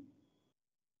review,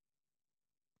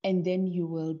 and then you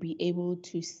will be able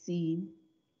to see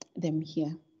them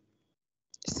here.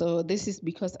 So this is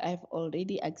because I've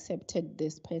already accepted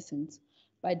these persons.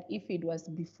 But if it was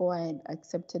before I had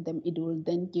accepted them, it will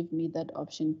then give me that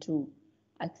option to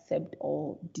accept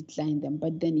or decline them.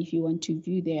 But then if you want to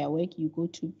view their work, you go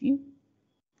to view,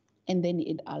 and then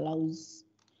it allows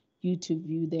you to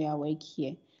view their work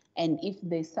here. And if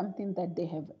there's something that they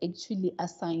have actually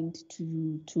assigned to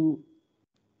you to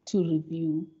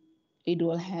review, it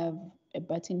will have a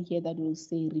button here that will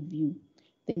say review.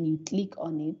 Then you click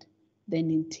on it, then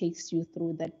it takes you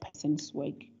through that person's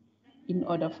work in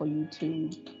order for you to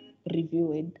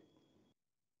review it.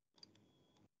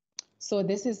 So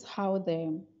this is how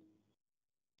the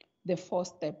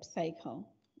 4-step cycle,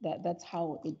 that's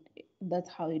how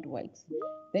it works.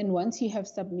 Then once you have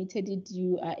submitted it,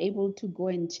 you are able to go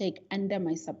and check under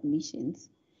my submissions.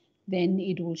 Then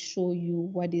it will show you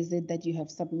what is it that you have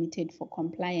submitted for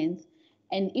compliance.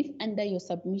 And if under your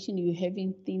submission you're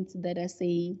having things that are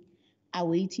saying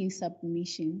awaiting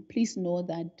submission, please know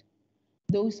that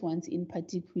those ones in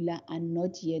particular are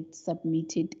not yet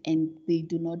submitted and they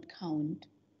do not count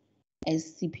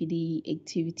as CPD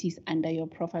activities under your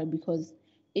profile, because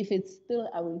if it's still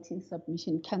awaiting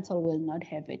submission, council will not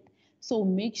have it. So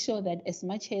make sure that as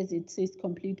much as it says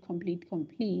complete, complete,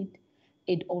 complete,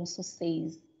 it also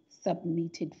says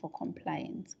submitted for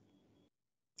compliance.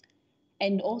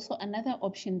 And also another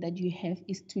option that you have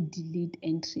is to delete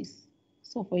entries.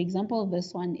 So for example,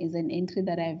 this one is an entry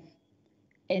that I've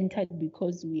entered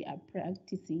because we are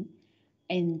practicing,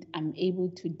 and I'm able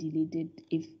to delete it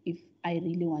if I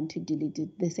really want to delete it.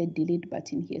 There's a delete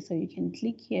button here, so you can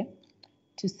click here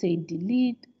to say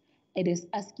delete. It is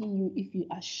asking you if you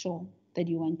are sure that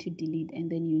you want to delete,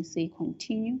 and then you say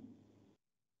continue,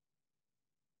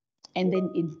 and then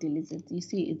it deletes it. You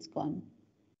see it's gone.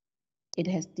 It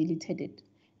has deleted it.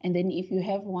 And then if you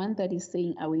have one that is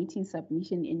saying awaiting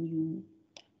submission and you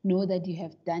know that you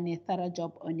have done a thorough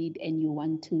job on it and you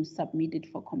want to submit it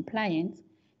for compliance,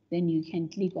 then you can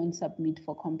click on submit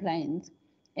for compliance.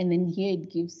 And then here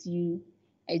it gives you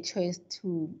a choice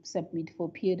to submit for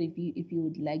peer review if you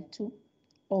would like to,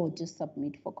 or just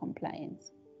submit for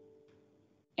compliance.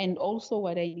 And also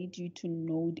what I need you to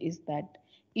note is that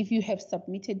if you have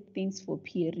submitted things for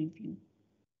peer review,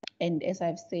 and as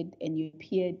I've said, and your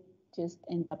peer just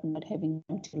ends up not having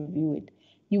time to review it,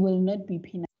 you will not be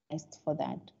penalized for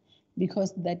that,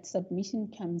 because that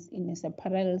submission comes in as a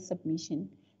parallel submission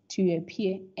to your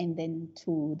peer and then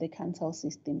to the council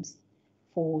systems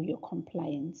for your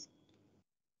compliance.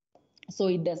 So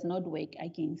it does not work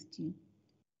against you.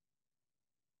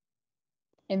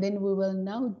 And then we will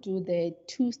now do the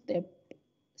 2-step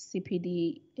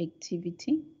CPD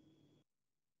activity.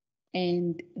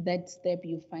 And that step,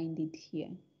 you find it here,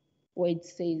 where it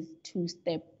says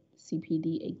 2-step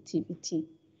CPD activity.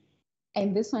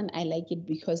 And this one, I like it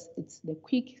because it's the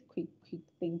quick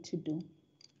thing to do.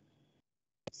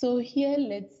 So here,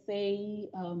 let's say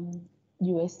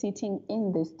you are sitting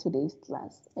in today's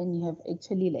class and you have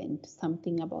actually learned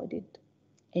something about it,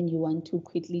 and you want to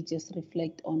quickly just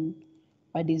reflect on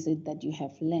what is it that you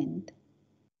have learned.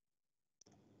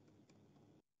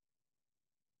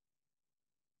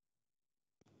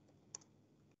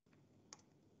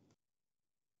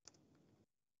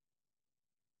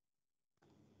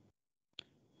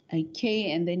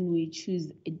 Okay, and then we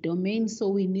choose a domain. So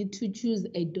we need to choose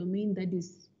a domain that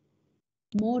is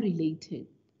more related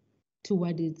to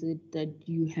what is it that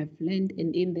you have learned.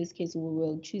 And in this case, we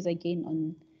will choose again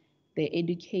on the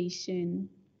education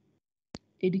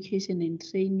and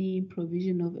training,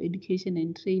 provision of education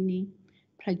and training,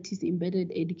 practice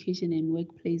embedded education and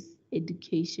workplace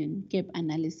education, gap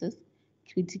analysis,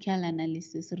 critical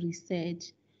analysis,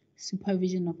 research,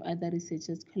 supervision of other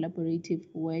researchers, collaborative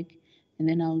work, and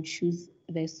then I'll choose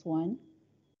this one.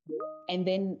 And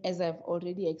then, as I've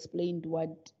already explained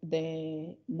what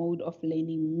the mode of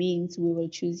learning means, we will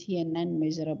choose here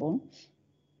non-measurable.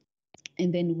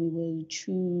 And then we will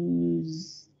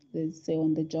choose, let's say,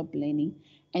 on the job learning.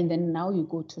 And then now you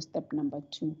go to step number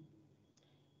 2.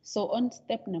 So on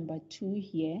step number 2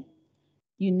 here,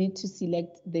 you need to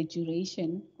select the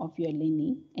duration of your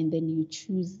learning, and then you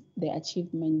choose the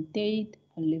achievement date.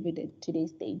 I'll leave it at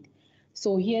today's date.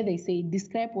 So here they say,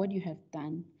 describe what you have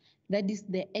done. That is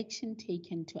the action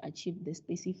taken to achieve the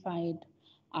specified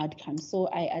outcome. So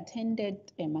I attended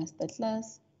a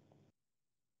masterclass,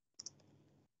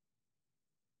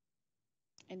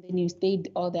 and then you state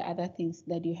all the other things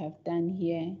that you have done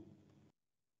here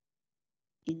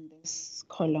in this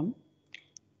column.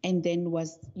 And then,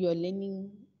 was your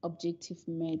learning objective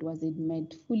met? Was it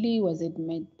met fully? Was it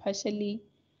met partially?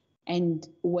 And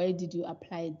where did you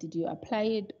apply it? Did you apply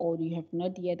it, or you have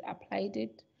not yet applied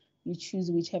it? You choose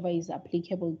whichever is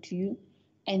applicable to you.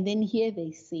 And then here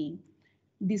they say,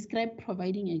 describe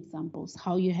providing examples,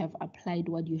 how you have applied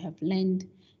what you have learned,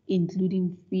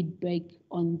 including feedback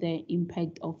on the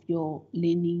impact of your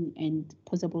learning and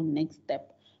possible next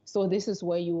step. So this is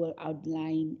where you will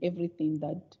outline everything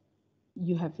that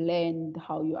you have learned,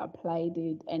 how you applied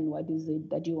it, and what is it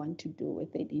that you want to do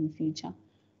with it in future.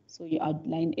 So you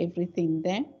outline everything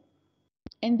there.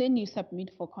 And then you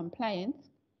submit for compliance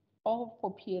or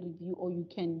for peer review, or you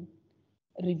can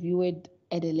review it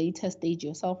at a later stage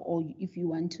yourself, or if you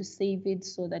want to save it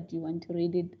so that you want to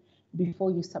read it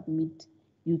before you submit,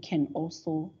 you can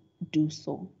also do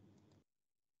so.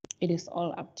 It is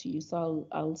all up to you. So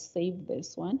I'll save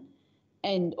this one.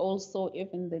 And also,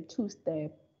 even the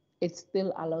two-step, it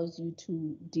still allows you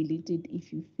to delete it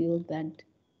if you feel that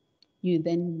you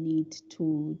then need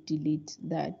to delete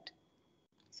that.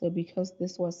 So because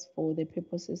this was for the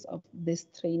purposes of this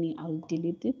training, I'll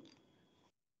delete it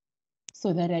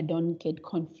so that I don't get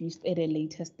confused at a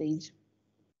later stage.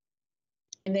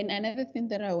 And then another thing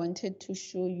that I wanted to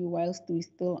show you whilst we're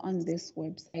still on this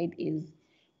website is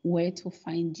where to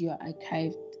find your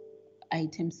archived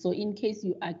items. So in case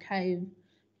you archive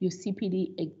your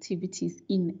CPD activities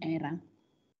in error,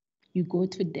 you go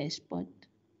to dashboard.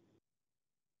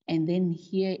 And then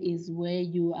here is where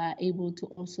you are able to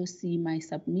also see my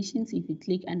submissions. If you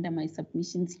click under my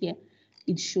submissions here,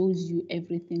 it shows you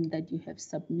everything that you have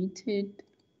submitted.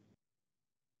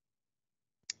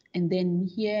 And then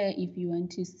here, if you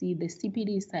want to see the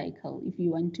CPD cycle, if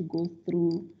you want to go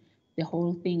through the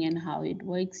whole thing and how it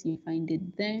works, you find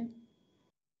it there.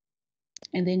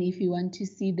 And then if you want to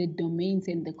see the domains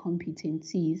and the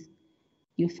competencies,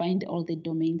 you find all the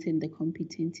domains and the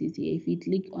competencies here. If you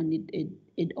click on it,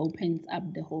 it opens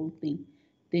up the whole thing.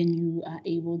 Then you are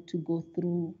able to go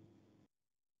through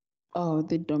all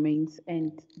the domains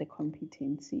and the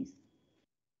competencies.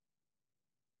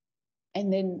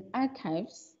 And then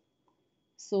archives.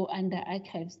 So under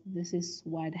archives, this is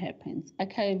what happens.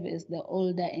 Archive is the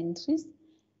older entries.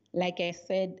 Like I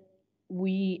said,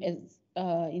 we as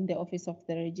in the office of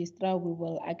the registrar, we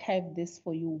will archive this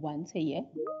for you once a year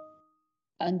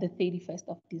on the 31st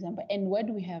of December. And what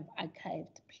we have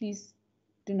archived, please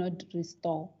do not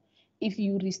restore. If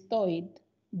you restore it,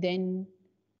 then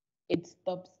it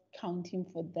stops counting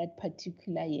for that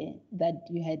particular year that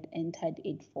you had entered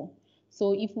it for.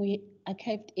 So if we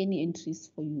archived any entries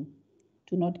for you,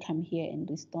 do not come here and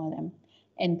restore them.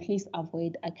 And please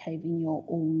avoid archiving your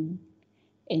own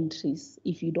entries.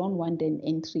 If you don't want an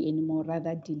entry anymore,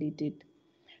 rather delete it.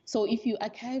 So if you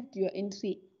archived your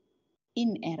entry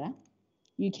in error,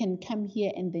 you can come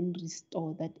here and then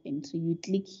restore that entry. You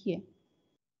click here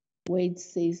where it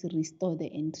says restore the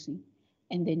entry,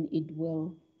 and then it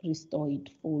will restore it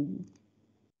for you.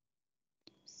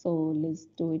 So let's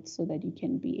do it so that you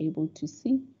can be able to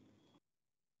see.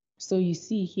 So you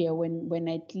see here, when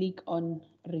I click on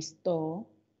restore,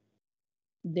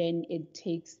 then it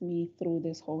takes me through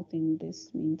this whole thing. This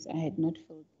means I had not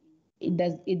filled in.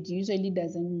 It usually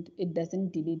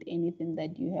doesn't delete anything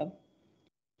that you have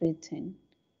written.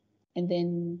 And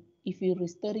then if you're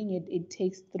restoring it, it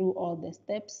takes through all the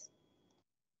steps.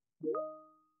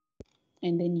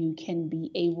 And then you can be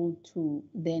able to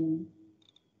then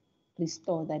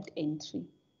restore that entry.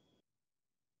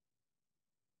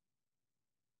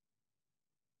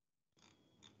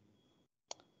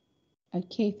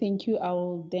 Okay, thank you. I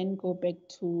will then go back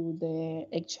to the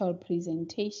actual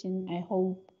presentation. I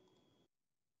hope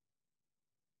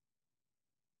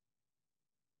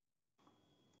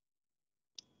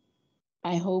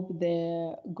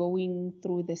the going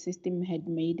through the system had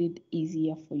made it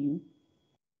easier for you.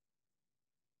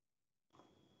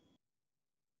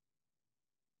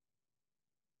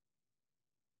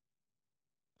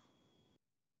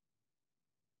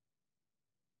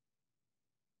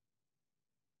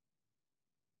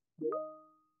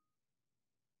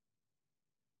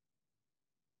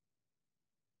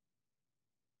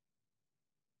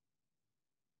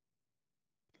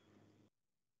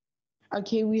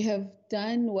 Okay, we have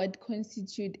done what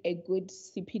constitute a good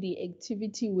CPD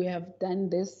activity. We have done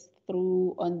this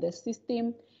through on the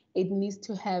system. It needs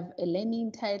to have a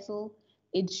learning title.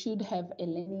 It should have a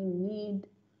learning need,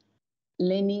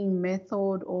 learning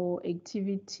method or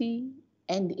activity,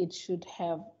 and it should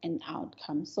have an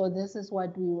outcome. So this is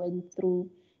what we went through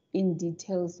in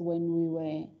details when we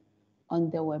were on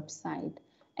the website.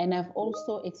 And I've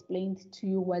also explained to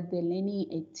you what the learning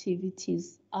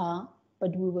activities are,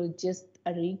 but we will just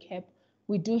recap.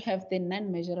 We do have the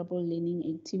non-measurable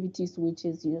learning activities, which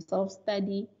is your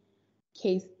self-study,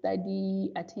 case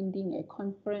study, attending a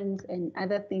conference, and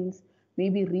other things,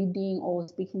 maybe reading or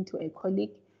speaking to a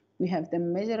colleague. We have the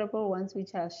measurable ones,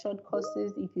 which are short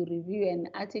courses. If you review an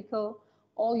article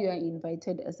or you are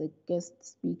invited as a guest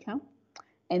speaker.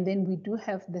 And then we do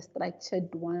have the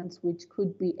structured ones, which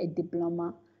could be a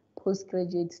diploma,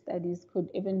 postgraduate studies, could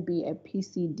even be a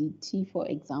PCDT, for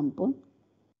example.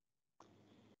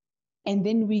 And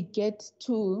then we get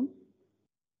to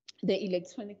the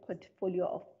electronic portfolio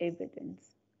of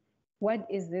evidence. What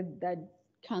is it that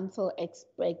council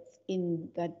expects in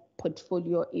that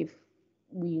portfolio if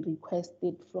we request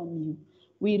it from you?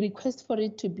 We request for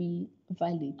it to be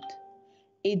valid.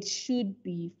 It should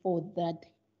be for that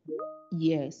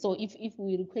year. So if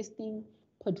we're requesting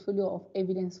portfolio of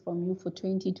evidence from you for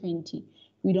 2020,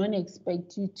 we don't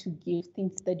expect you to give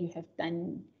things that you have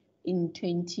done in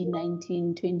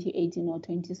 2019, 2018, or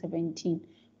 2017.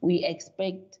 We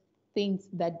expect things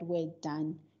that were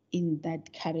done in that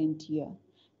current year.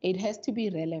 It has to be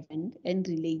relevant and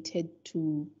related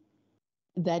to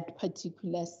that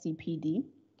particular CPD.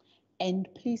 And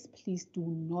please do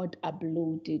not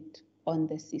upload it on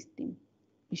the system.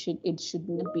 It should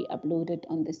not be uploaded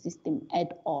on the system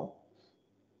at all.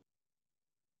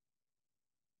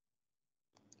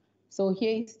 So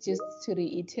here is just to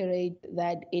reiterate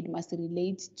that it must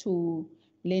relate to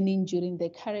learning during the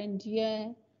current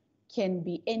year, can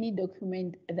be any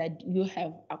document that you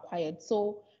have acquired.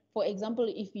 So for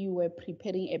example, if you were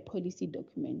preparing a policy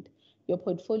document, your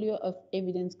portfolio of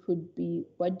evidence could be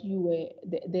what you were,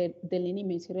 the learning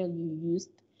material you used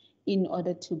in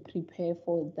order to prepare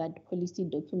for that policy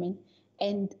document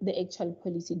and the actual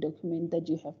policy document that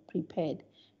you have prepared.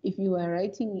 If you are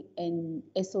writing an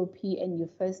SOP and you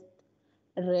first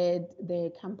read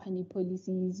the company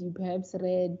policies, you perhaps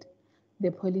read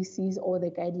the policies or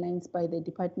the guidelines by the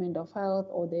Department of Health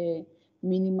or the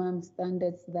minimum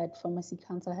standards that Pharmacy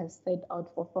Council has set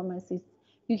out for pharmacists,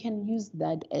 you can use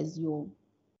that as your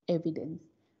evidence.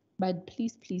 But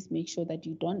please make sure that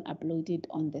you don't upload it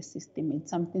on the system.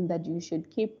 It's something that you should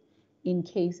keep in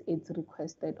case it's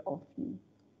requested of you.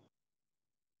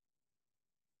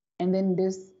 And then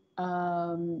this,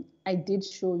 I did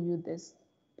show you this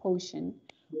portion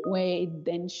where it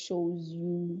then shows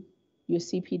you your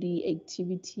CPD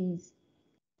activities,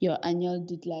 your annual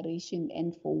declaration,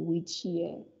 and for which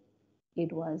year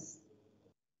it was.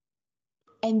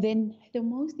 And then the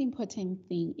most important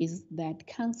thing is that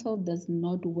council does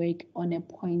not work on a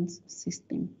points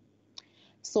system.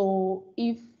 So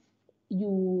if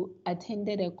you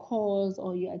attended a course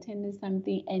or you attended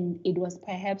something and it was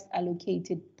perhaps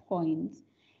allocated points,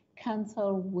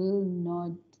 council will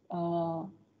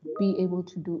not be able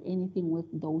to do anything with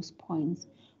those points.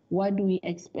 What we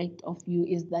expect of you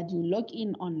is that you log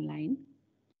in online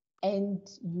and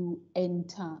you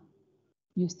enter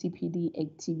your CPD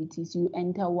activities. You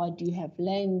enter what you have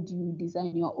learned, you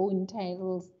design your own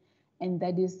titles, and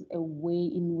that is a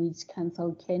way in which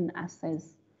council can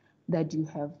assess that you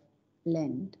have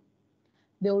learned.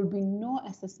 There will be no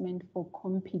assessment for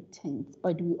competence,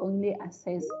 but we only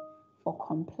assess for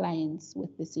compliance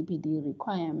with the CPD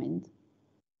requirements.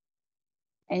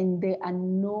 And there are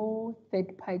no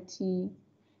third-party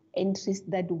entries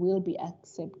that will be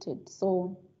accepted.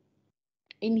 So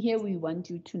in here, we want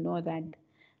you to know that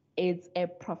it's a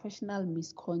professional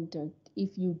misconduct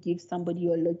if you give somebody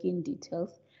your login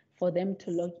details for them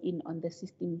to log in on the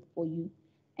system for you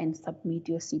and submit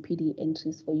your CPD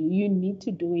entries for you. You need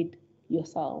to do it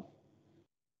yourself.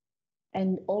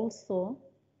 And also,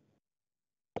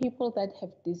 people that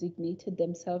have designated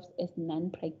themselves as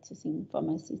non-practicing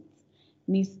pharmacists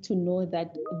needs to know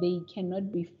that they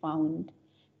cannot be found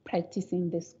practicing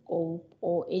the scope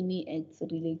or any acts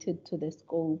related to the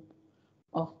scope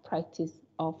of practice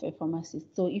of a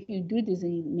pharmacist. So if you do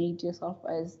designate yourself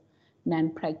as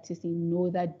non-practicing, know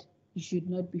that you should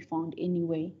not be found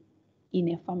anywhere in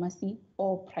a pharmacy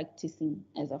or practicing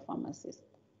as a pharmacist.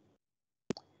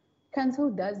 Council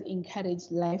does encourage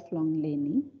lifelong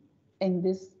learning, and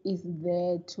this is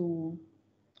there to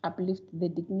uplift the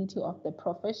dignity of the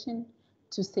profession,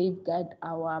 to safeguard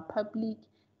our public,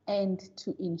 and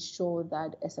to ensure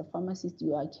that as a pharmacist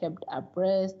you are kept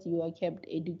abreast, you are kept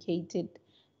educated,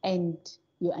 and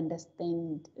you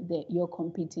understand your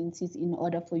competencies in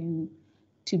order for you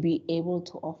to be able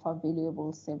to offer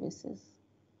valuable services.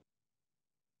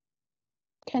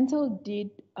 Council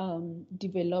did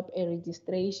develop a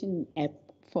registration app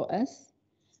for us,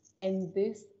 and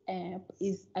this app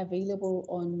is available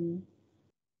on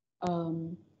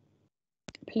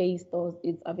Play Stores.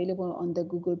 It's available on the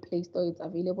Google Play Store. It's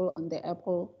available on the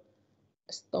Apple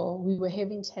Store. We were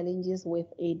having challenges with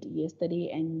it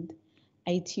yesterday, and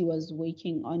IT was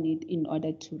working on it in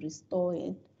order to restore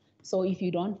it. So if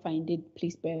you don't find it,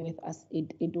 please bear with us.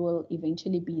 It will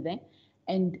eventually be there.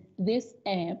 And this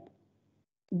app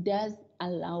does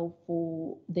allow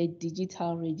for the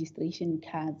digital registration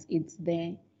cards. It's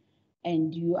there,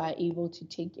 and you are able to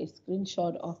take a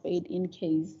screenshot of it in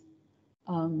case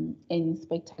an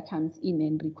inspector comes in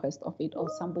and requests of it, or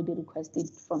somebody requests it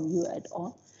from you at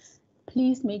all.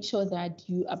 Please make sure that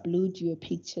you upload your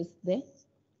pictures there.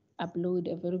 Upload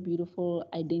a very beautiful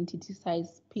identity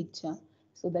size picture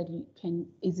so that you can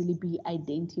easily be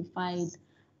identified.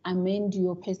 Amend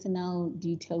your personal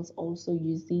details also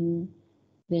using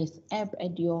this app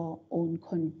at your own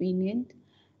convenience.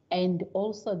 And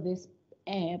also this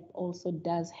app also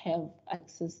does have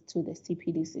access to the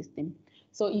CPD system.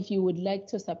 So if you would like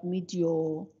to submit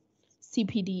your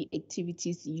CPD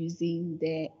activities using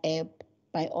the app,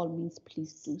 by all means,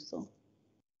 please do so.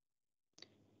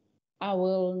 I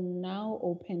will now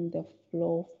open the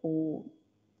floor for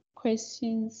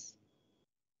questions,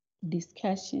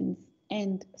 discussions,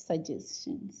 and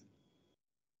suggestions.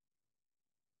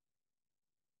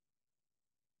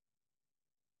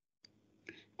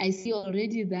 I see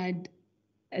already that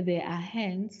there are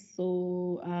hands,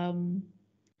 so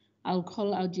I'll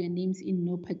call out your names in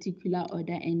no particular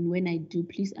order, and when I do,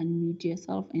 please unmute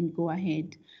yourself and go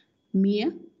ahead.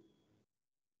 Mia?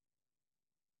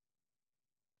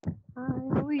 Hi,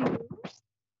 how are you?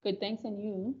 Good, thanks, and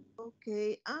you?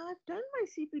 Okay, I've done my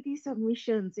CPD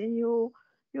submissions and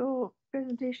your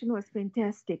presentation was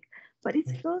fantastic, but it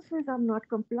still says I'm not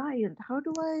compliant. How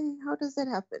does that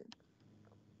happen?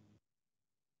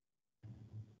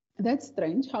 That's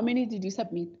strange. How many did you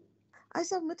submit? I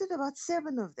submitted about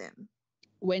 7 of them.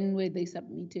 When were they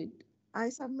submitted? I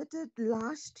submitted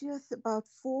last year about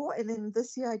 4, and then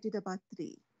this year I did about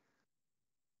 3.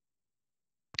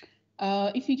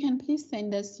 If you can please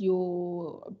send us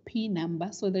your P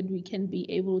number so that we can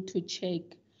be able to check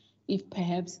if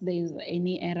perhaps there's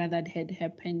any error that had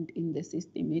happened in the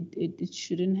system. It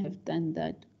shouldn't have done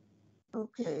that.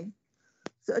 Okay.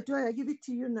 So do I give it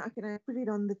to you now? Can I put it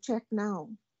on the chat now?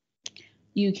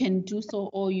 You can do so,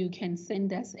 or you can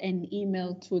send us an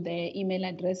email to the email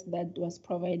address that was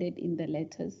provided in the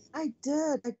letters. I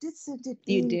did send it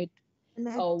You in. did? And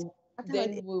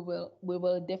then we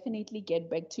will definitely get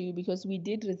back to you because we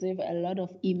did receive a lot of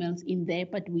emails in there,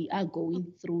 but we are going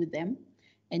through them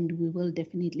and we will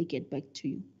definitely get back to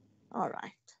you. All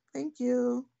right. Thank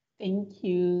you. Thank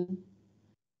you.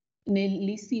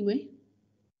 Nelisiwe?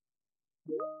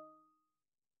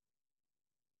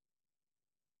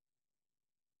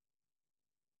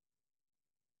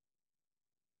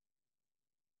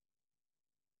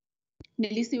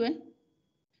 Nelisiwe?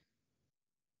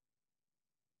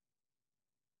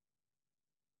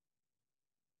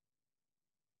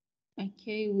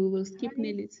 Okay, we will skip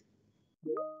Nelis.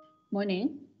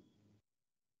 Morning.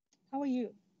 How are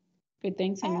you? Good,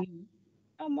 thanks, and you?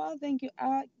 I'm well, thank you.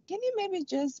 Can you maybe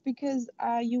just, because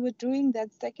you were doing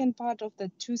that second part of the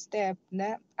two-step,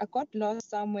 I got lost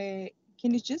somewhere.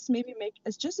 Can you just maybe make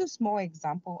it's just a small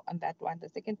example on that one, the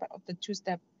second part of the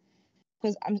two-step?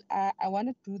 Because I want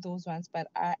to do those ones, but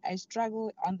I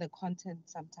struggle on the content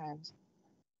sometimes.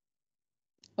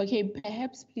 Okay,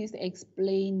 perhaps please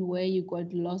explain where you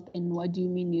got lost and what do you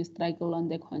mean you struggle on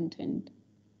the content?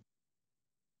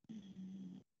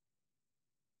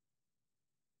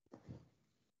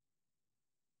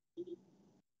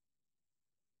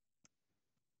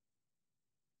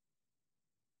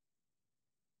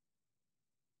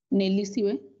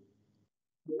 Nelisiwe?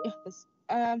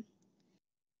 Yeah,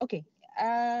 okay.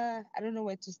 I don't know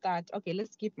where to start. Okay,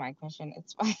 let's skip my question.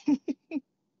 It's fine.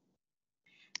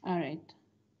 All right.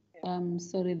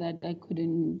 Sorry that I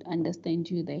couldn't understand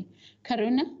you there.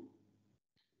 Karuna?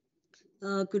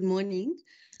 Good morning.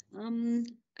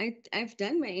 I've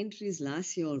done my entries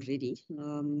last year already,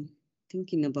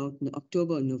 thinking about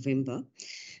October or November.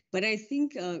 But I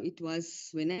think it was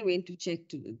when I went to check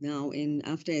now, and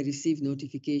after I received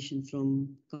notification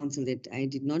from council that I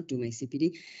did not do my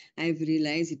CPD, I've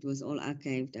realized it was all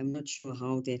archived. I'm not sure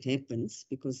how that happens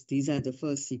because these are the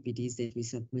first CPDs that we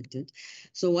submitted.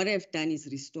 So what I've done is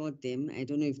restored them. I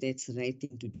don't know if that's the right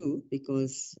thing to do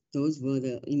because those were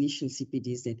the initial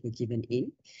CPDs that were given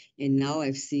in. And now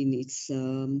I've seen it's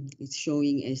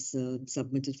showing as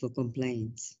submitted for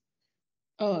compliance.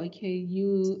 Oh, okay.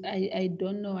 I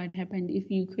don't know what happened. If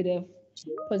you could have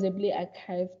possibly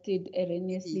archived it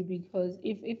erroneously, because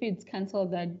if it's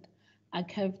cancelled that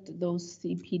archived those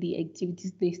CPD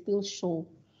activities, they still show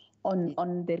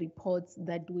on the reports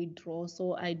that we draw.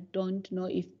 So I don't know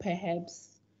if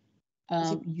perhaps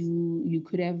you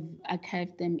could have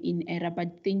archived them in error.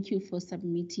 But thank you for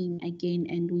submitting again,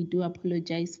 and we do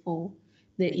apologize for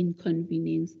the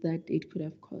inconvenience that it could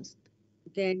have caused.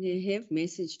 Then I have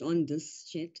messaged on this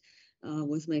chat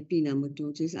with my P number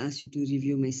to just ask you to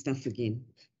review my stuff again.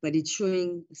 But it's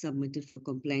showing submitted for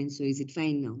compliance. So is it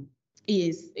fine now?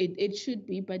 Yes, it should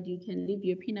be, but you can leave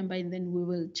your P number and then we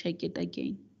will check it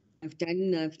again. I've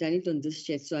done it on this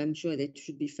chat, so I'm sure that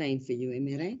should be fine for you. Am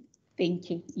I right?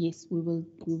 Thank you. Yes, we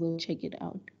will check it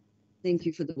out. Thank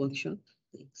you for the workshop.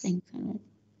 Thanks a lot.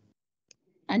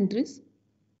 Andres?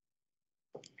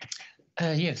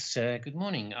 Yes, good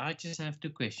morning. I just have two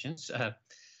questions.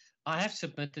 I have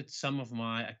submitted some of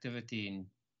my activity in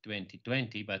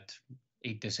 2020, but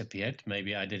it disappeared.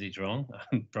 Maybe I did it wrong.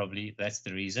 Probably that's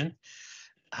the reason.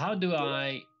 How do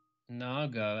I now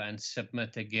go and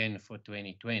submit again for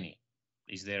 2020?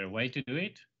 Is there a way to do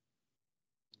it?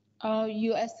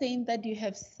 You are saying that you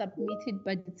have submitted,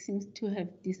 but it seems to have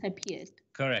disappeared.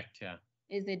 Correct, yeah.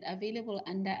 Is it available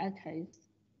under archives?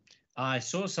 I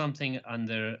saw something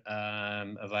under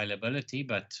availability,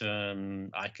 but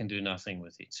I can do nothing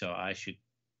with it. So I should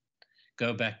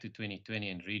go back to 2020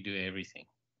 and redo everything.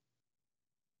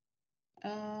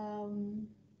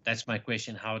 That's my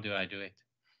question. How do I do it?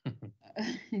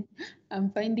 I'm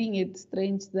finding it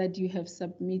strange that you have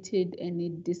submitted and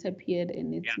it disappeared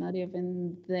and it's not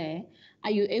even there.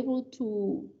 Are you able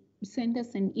to send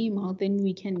us an email? Then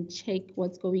we can check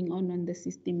what's going on the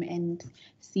system and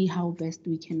see how best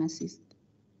we can assist.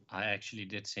 I actually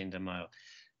did send a mail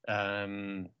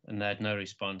and I had no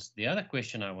response. The other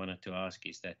question I wanted to ask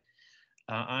is that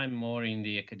I'm more in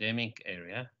the academic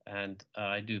area and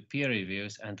I do peer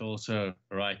reviews and also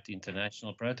write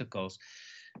international protocols.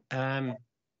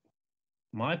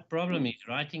 My problem is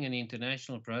writing an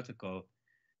international protocol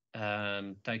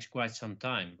takes quite some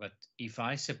time, but if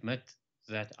I submit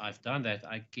that I've done that,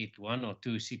 I get 1 or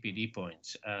 2 CPD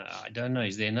points. I don't know,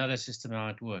 is there another system how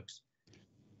it works?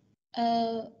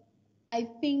 I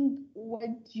think what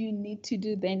you need to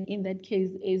do then in that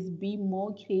case is be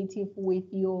more creative with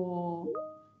your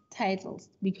titles,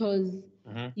 because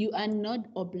you are not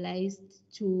obliged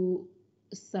to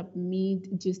submit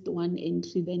just one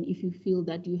entry then if you feel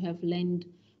that you have learned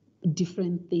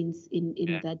different things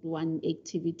in that one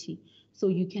activity. So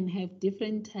you can have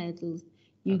different titles.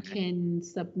 You can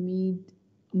submit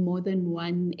more than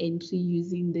one entry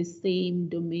using the same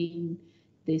domain,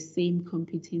 the same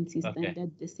competency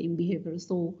standard, the same behavior.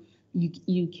 So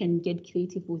you can get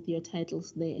creative with your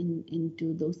titles there and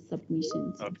do those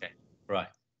submissions. Okay, right.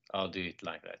 I'll do it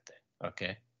like that then.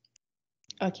 Okay.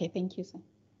 Okay, thank you, sir.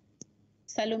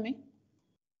 Salome?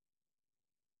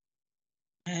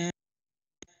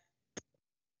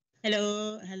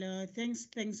 Hello. Thanks,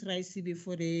 Raisibe,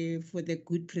 for the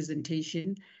good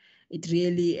presentation. It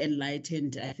really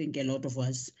enlightened, I think, a lot of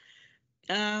us.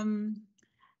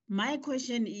 My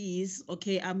question is,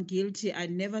 okay, I'm guilty. I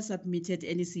never submitted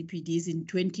any CPDs in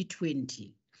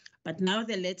 2020, but now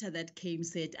the letter that came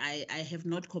said I have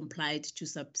not complied to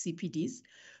sub CPDs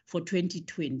for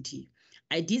 2020.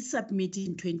 I did submit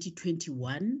in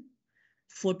 2021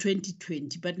 for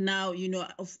 2020, but now, you know,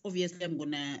 obviously I'm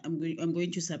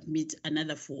going to submit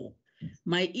another 4.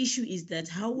 My issue is that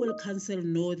how will council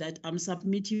know that I'm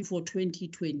submitting for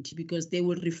 2020, because they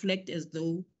will reflect as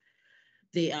though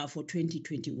they are for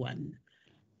 2021.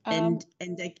 And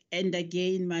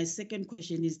again, my second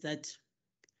question is that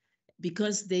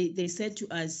because they said to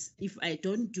us, if I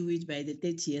don't do it by the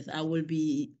 30th, I will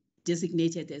be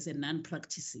designated as a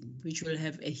non-practicing, which will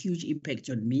have a huge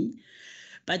impact on me.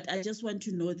 But I just want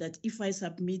to know that if I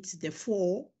submit the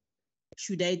 4,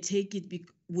 should I take it?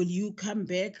 Will you come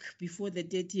back before the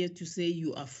 30th to say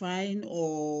you are fine,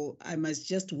 or I must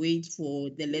just wait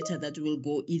for the letter that will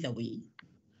go either way?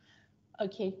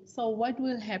 Okay, so what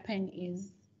will happen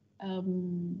is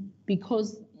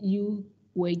because you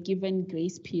were given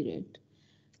grace period,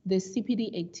 the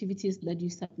CPD activities that you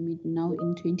submit now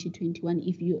in 2021,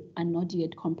 if you are not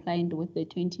yet compliant with the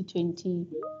 2020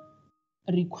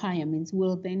 requirements,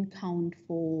 will then count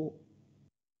for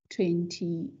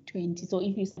 2020. So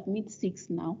if you submit 6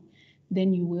 now,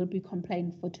 then you will be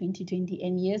compliant for 2020.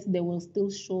 And yes, they will still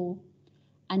show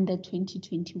under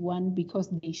 2021 because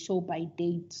they show by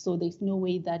date. So there's no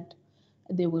way that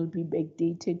they will be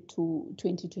backdated to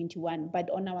 2021.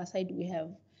 But on our side, we have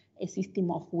a system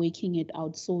of working it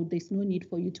out. So there's no need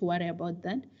for you to worry about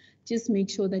that. Just make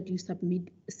sure that you submit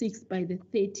 6 by the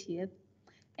 30th.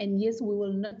 And yes, we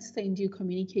will not send you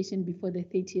communication before the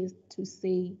 30th to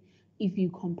say if you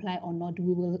comply or not.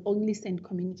 We will only send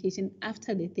communication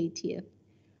after the 30th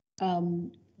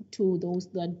to those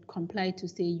that comply to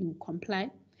say you comply,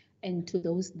 and to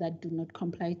those that do not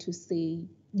comply to say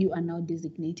you are now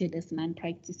designated as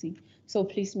non-practicing. So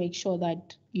please make sure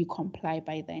that you comply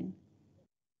by then.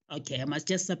 Okay, I must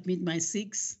just submit my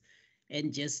 6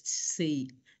 and just say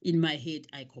in my head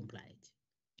I complied.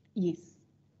 Yes,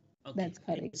 okay, that's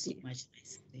correct. Thank you so much.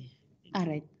 All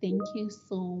right, thank you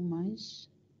so much.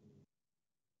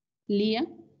 Leah?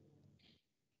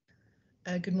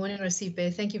 Good morning,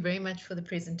 Rasibe. Thank you very much for the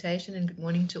presentation, and good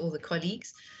morning to all the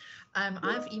colleagues.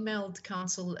 I've emailed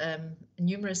council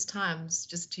numerous times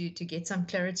just to get some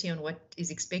clarity on what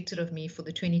is expected of me for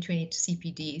the 2020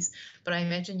 CPDs, but I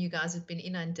imagine you guys have been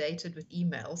inundated with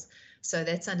emails, so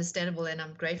that's understandable, and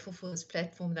I'm grateful for this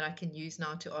platform that I can use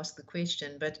now to ask the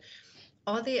question. But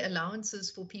are there allowances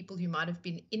for people who might have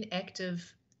been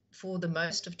inactive for the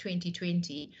most of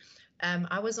 2020?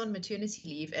 I was on maternity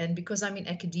leave, and because I'm in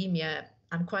academia,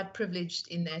 I'm quite privileged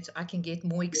in that I can get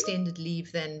more extended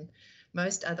leave than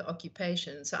most other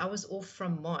occupations. So I was off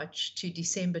from March to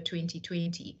December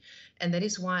 2020. And that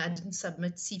is why I didn't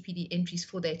submit CPD entries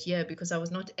for that year, because I was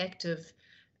not active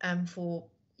for,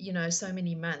 so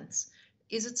many months.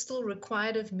 Is it still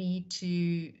required of me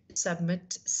to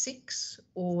submit 6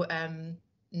 or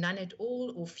none at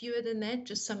all, or fewer than that?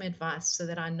 Just some advice so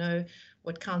that I know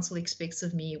what council expects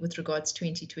of me with regards to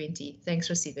 2020. Thanks,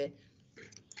 Rasibe.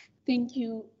 Thank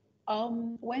you.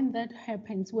 When that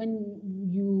happens, when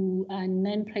you are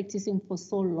non-practicing for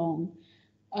so long,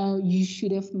 you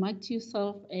should have marked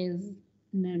yourself as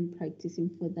non-practicing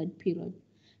for that period.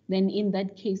 Then in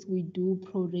that case, we do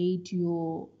prorate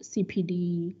your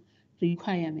CPD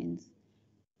requirements.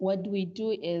 What we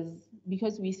do is,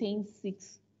 because we're saying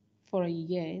 6 for a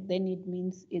year, then it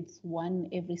means it's 1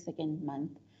 every second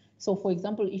month. So for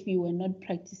example, if you were not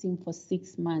practicing for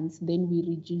 6 months, then we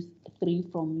reduce 3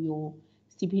 from your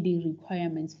CPD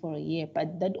requirements for a year.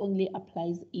 But that only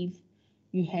applies if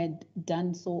you had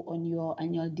done so on your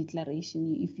annual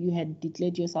declaration. If you had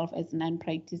declared yourself as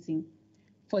non-practicing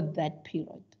for that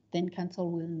period, then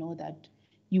council will know that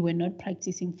you were not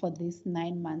practicing for these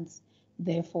 9 months.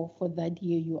 Therefore, for that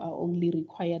year, you are only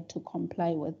required to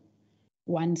comply with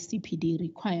 1 CPD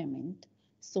requirement.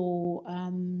 So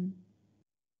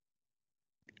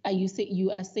I hear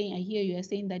you are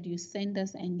saying that you send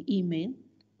us an email.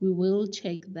 We will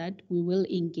check that. We will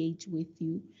engage with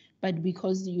you. But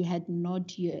because you had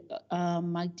not yet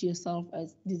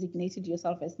designated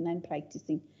yourself as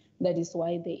non-practicing, that is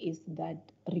why there is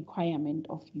that requirement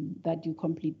of you that you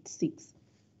complete 6.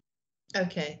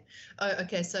 Okay. Oh,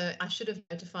 okay. So I should have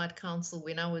notified council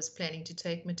when I was planning to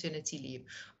take maternity leave.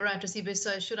 All right, Rasibe.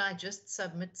 So should I just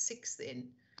submit 6 then?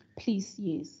 Please,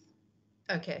 yes.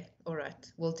 Okay. All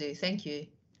right. Will do. Thank you.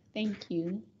 Thank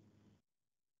you.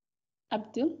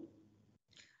 Abdul?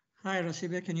 Hi,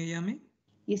 Rasibe. Can you hear me?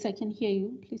 Yes, I can hear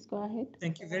you. Please go ahead.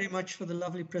 Thank you very much for the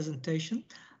lovely presentation.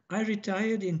 I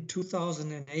retired in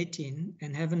 2018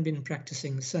 and haven't been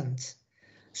practicing since.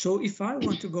 So if I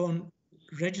want to go and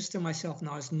register myself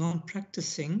now as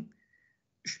non-practicing,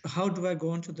 how do I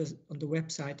go onto on the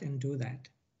website and do that?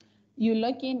 You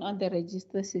log in on the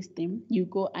register system, you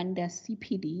go under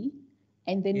CPD,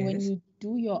 and then when you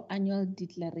do your annual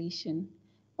declaration,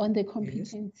 on the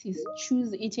competencies,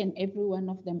 choose each and every one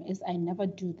of them as I never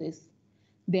do this.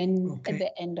 Then at the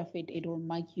end of it, it will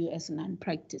mark you as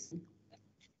non-practicing.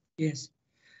 Yes.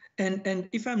 And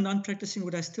if I'm non-practicing,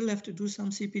 would I still have to do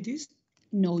some CPDs?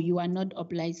 No, you are not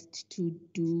obliged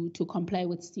to comply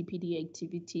with CPD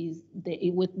activities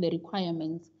with the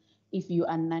requirements if you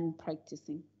are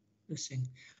non-practicing.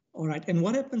 All right. And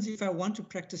what happens if I want to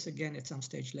practice again at some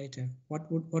stage later?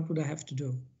 What would I have to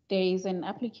do? There is an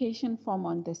application form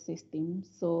on the system.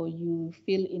 So you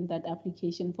fill in that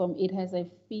application form. It has a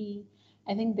fee.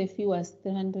 I think the fee was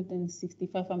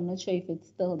 365. I'm not sure if it's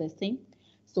still the same.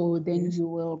 So then you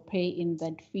will pay in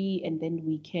that fee, and then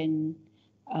we can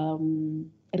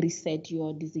reset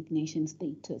your designation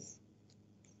status.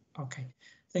 Okay.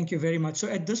 Thank you very much. So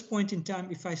at this point in time,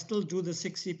 if I still do the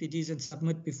 6 CPDs and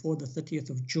submit before the 30th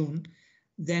of June,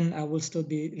 then I will still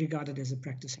be regarded as a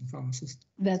practicing pharmacist.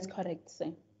 That's correct,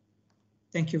 sir.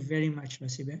 Thank you very much,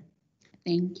 Rasibe.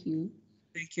 Thank you.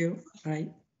 Thank you. Bye.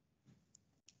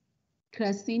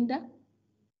 Krasinda?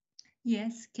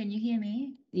 Yes, can you hear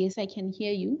me? Yes, I can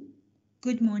hear you.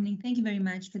 Good morning. Thank you very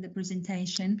much for the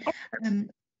presentation.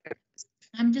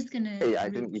 I'm just going to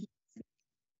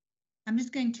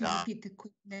repeat the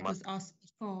question that was asked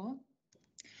before.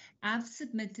 I've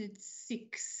submitted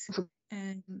 6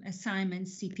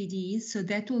 assignments, CPDs, so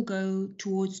that will go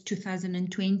towards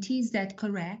 2020. Is that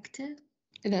correct?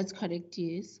 That's correct,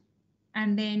 yes.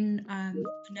 And then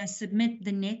when I submit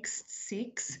the next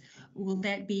 6, will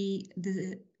that be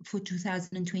for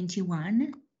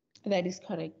 2021? That is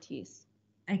correct, yes.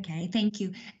 Okay, thank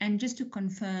you. And just to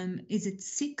confirm, is it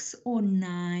 6 or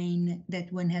 9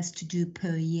 that one has to do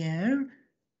per year?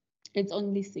 It's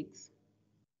only 6.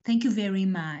 Thank you very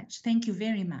much. Thank you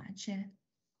very much.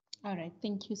 All right,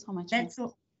 thank you so much. That's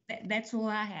all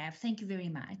I have. Thank you very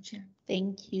much.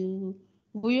 Thank you.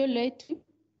 Violet?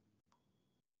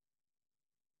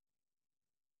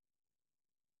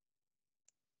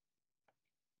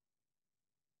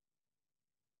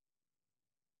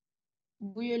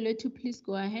 Vuyolwethu, please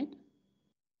go ahead.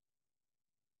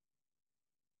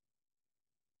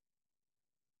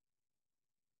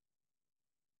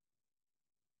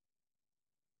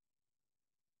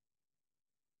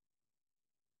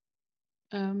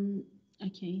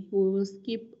 Okay, we will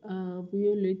skip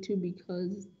Vuyolwethu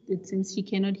because it seems she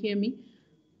cannot hear me.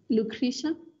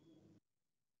 Lucretia?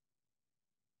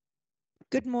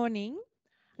 Good morning.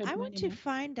 Good I want morning, to ma'am.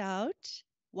 find out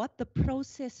what the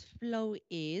process flow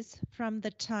is from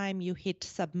the time you hit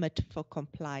submit for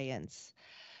compliance.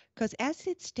 Because as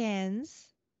it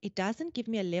stands, it doesn't give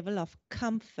me a level of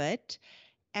comfort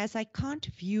as I can't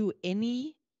view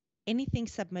anything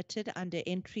submitted under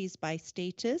entries by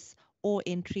status or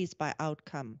entries by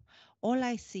outcome. All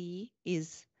I see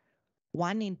is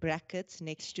one in brackets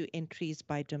next to entries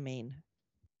by domain.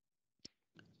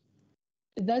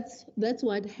 That's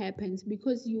what happens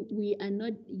because we are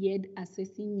not yet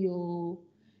assessing your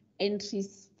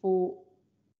entries for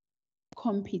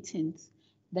competence.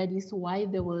 That is why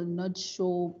they will not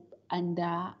show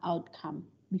under outcome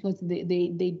because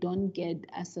they don't get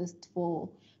assessed for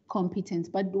competence.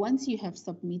 But once you have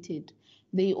submitted,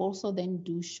 they also then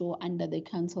do show under the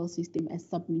council system as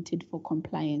submitted for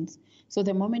compliance. So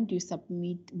the moment you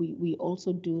submit, we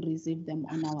also do receive them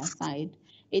on our side.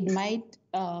 It might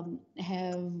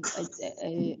have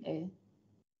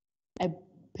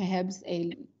perhaps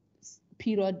a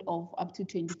period of up to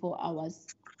 24 hours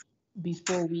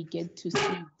before we get to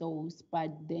see those,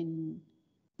 but then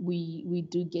we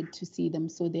do get to see them,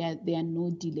 so there are no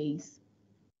delays.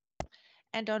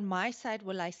 And on my side,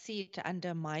 will I see it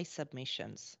under my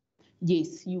submissions?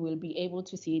 Yes, you will be able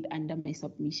to see it under my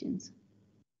submissions.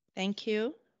 Thank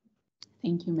you.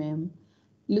 Thank you, ma'am.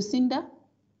 Lucinda?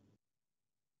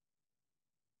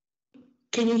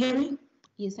 Can you hear me?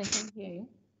 Yes, I can hear you.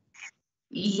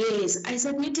 Yes, I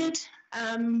submitted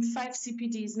 5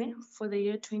 CPDs for the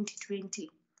year 2020.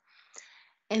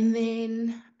 And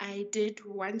then I did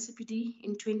 1 CPD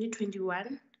in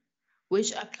 2021,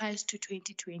 which applies to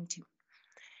 2020.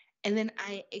 And then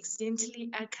I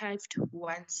accidentally archived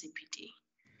 1 CPD.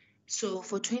 So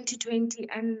for 2020,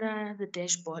 under the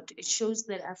dashboard, it shows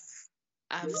that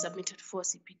I've submitted 4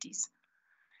 CPDs.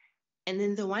 And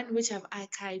then the one which I've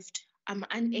archived, I'm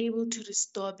unable to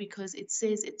restore because it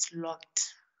says it's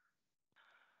locked.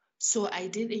 So I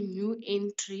did a new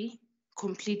entry,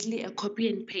 completely a copy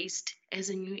and paste as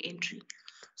a new entry.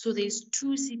 So there's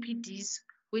 2 CPDs,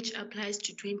 which applies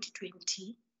to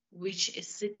 2020, which is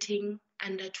sitting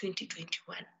under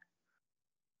 2021.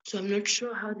 So I'm not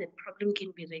sure how that problem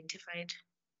can be rectified.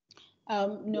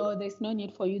 No, there's no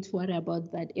need for you to worry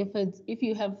about that. If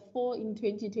you have 4 in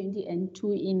 2020 and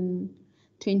 2 in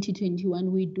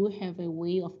 2021, we do have a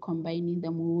way of combining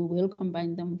them. We will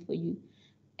combine them for you,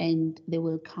 and they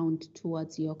will count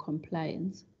towards your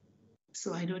compliance.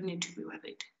 So I don't need to be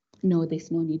worried. No,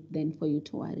 there's no need then for you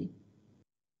to worry.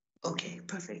 Okay,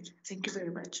 perfect. Thank you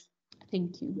very much.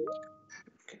 Thank you.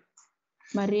 Okay.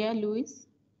 Maria Luis?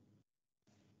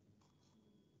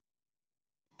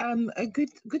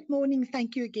 Good morning.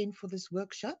 Thank you again for this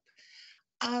workshop.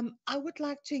 I would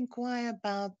like to inquire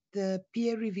about the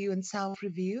peer review and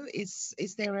self-review.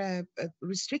 Is there a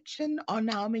restriction on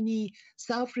how many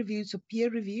self-reviews or peer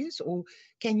reviews, or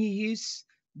can you use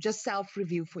just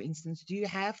self-review, for instance? Do you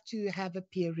have to have a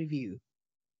peer review?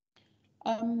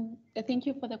 Thank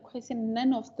you for the question.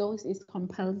 None of those is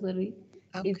compulsory.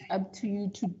 Okay. It's up to you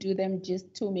to do them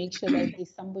just to make sure that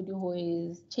there's somebody who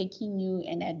is checking you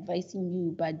and advising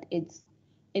you, but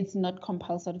it's not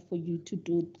compulsory for you to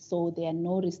do it. So there are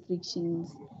no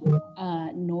restrictions,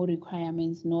 no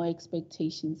requirements, no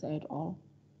expectations at all.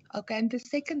 Okay, and the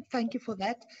second, thank you for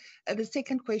that. The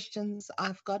second questions,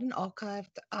 I've got an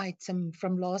archived item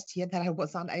from last year that I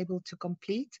was unable to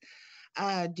complete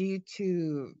due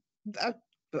to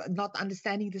not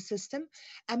understanding the system.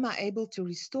 Am I able to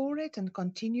restore it and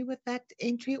continue with that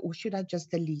entry, or should I just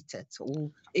delete it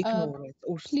or ignore it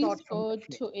or start from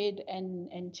Please go to it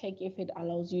and check if it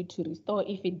allows you to restore.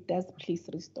 If it does, please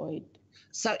restore it.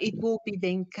 So it will be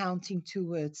then counting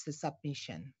towards the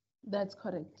submission. That's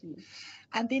correct, yes.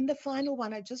 And then the final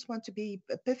one, I just want to be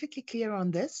perfectly clear on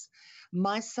this.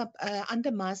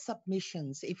 Under my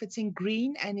submissions, if it's in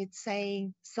green and it's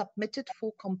saying submitted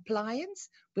for compliance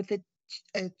with a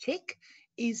check,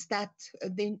 is that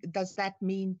then does that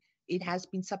mean it has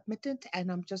been submitted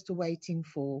and I'm just waiting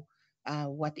for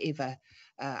whatever?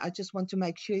 I just want to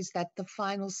make sure is that the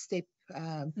final step.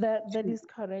 That is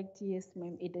correct, yes,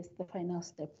 ma'am. It is the final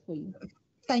step for you.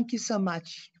 Thank you so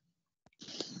much.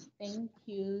 Thank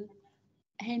you.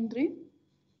 Henry?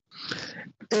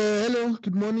 Hello,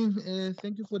 good morning.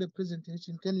 Thank you for the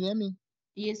presentation. Can you hear me?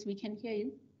 Yes, we can hear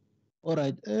you. All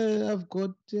right. I've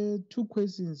got two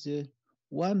questions here.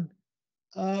 One,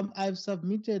 I've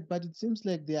submitted, but it seems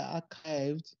like they are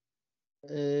archived.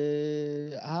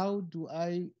 How do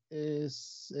I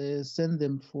send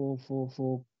them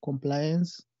for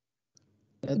compliance?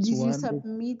 That's Did you one.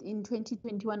 submit in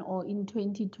 2021 or in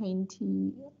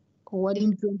 2020? What?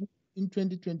 In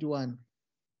 2021.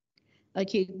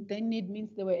 Okay, then it means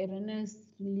they were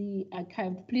erroneously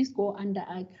archived. Please go under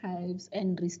archives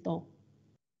and restore.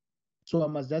 So I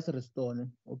must just restore. No?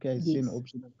 Okay, I see an Yes.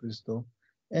 option of restore.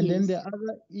 And then Yes. the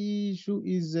other issue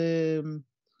is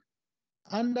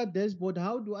under dashboard.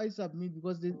 How do I submit?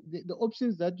 Because the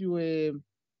options that you were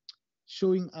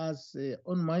showing us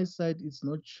on my side, it's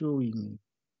not showing.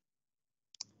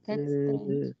 That's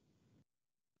strange.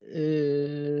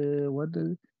 What?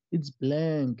 It's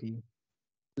blank.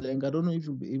 Blank. I don't know if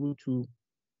you'll be able to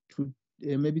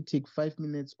maybe take 5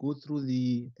 minutes, go through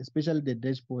especially the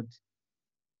dashboard.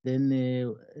 Then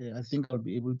I think I'll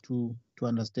be able to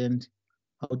understand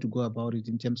how to go about it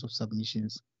in terms of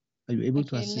submissions. Are you able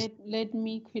to Okay, assist? let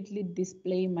me quickly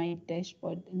display my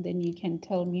dashboard, and then you can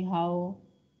tell me how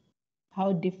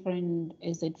different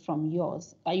is it from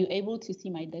yours. Are you able to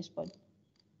see my dashboard?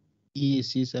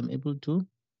 Yes, I'm able to.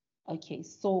 Okay,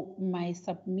 so my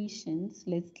submissions,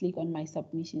 let's click on my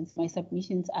submissions. My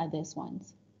submissions are these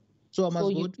ones. So I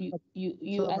must go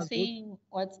you are saying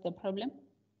what's the problem?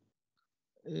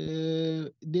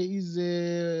 There is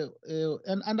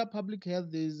and under public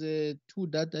health, there's two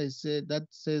that I said that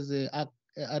says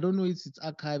I don't know if it's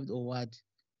archived or what.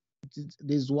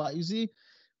 There's what you see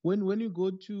when you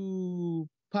go to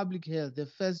public health, the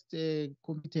first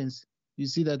competence, you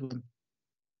see that one.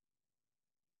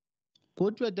 Go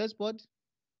to a dashboard.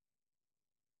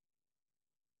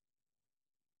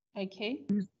 Okay.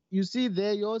 You see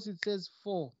there, yours it says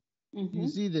 4. You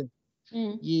see there?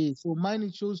 Yeah, so mine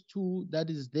it shows 2 that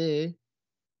is there.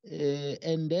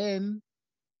 And then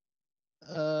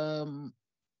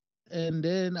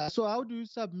so how do you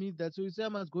submit that? So you say I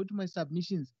must go to my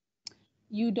submissions.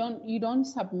 You don't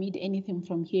submit anything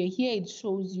from here. Here it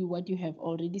shows you what you have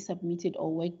already submitted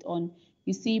or worked on.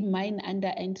 You see mine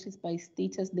under entries by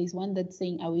status. There's one that's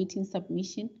saying awaiting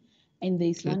submission, and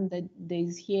there's one that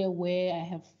there's here where I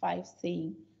have 5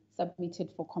 saying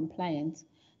submitted for compliance.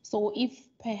 So if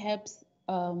perhaps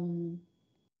then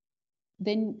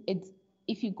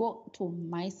if you go to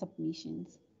my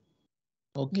submissions,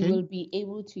 you will be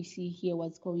able to see here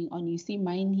what's going on. You see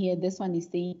mine here, this one is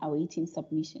saying awaiting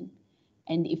submission.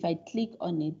 And if I click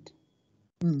on it,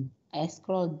 I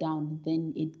scroll down,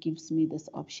 then it gives me these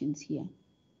options here.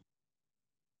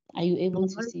 Are you able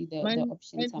to see the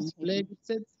options I'm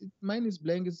having? Mine is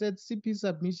blank. It says CP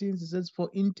submissions. It says for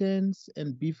interns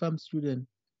and BFARM student.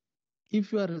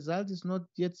 If your result is not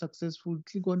yet successful,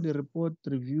 click on the report,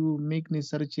 review, make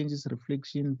necessary changes,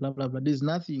 reflection, blah, blah, blah. There's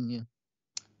nothing here.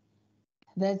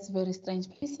 That's very strange.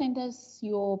 Please send us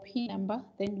your PIN number,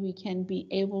 then we can be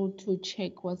able to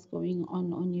check what's going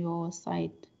on your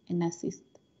side and assist.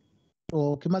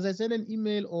 Okay, must I send an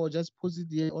email or just post it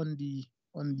there on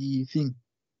the thing?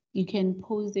 You can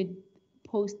post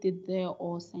it there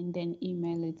or send an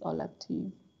email. It's all up to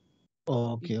you.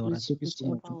 Okay, all right. Thank you so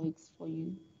much. Whichever works for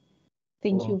you.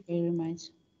 Thank you very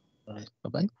much. All right.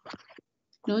 Bye-bye.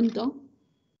 Nonto?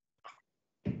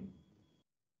 Thank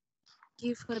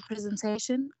you for the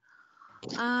presentation.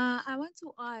 I want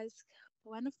to ask,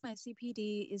 one of my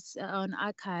CPD is on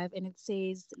archive and it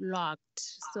says locked.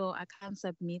 So I can't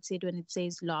submit it when it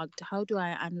says locked. How do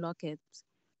I unlock it?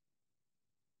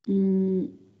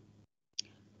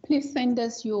 Please send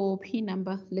us your PIN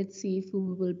number. Let's see if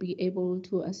we will be able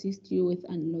to assist you with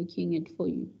unlocking it for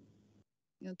you.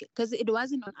 Okay, because it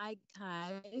wasn't on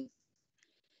archive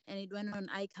and it went on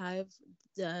archive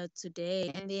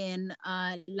today. And then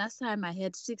last time I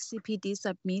had 6 CPD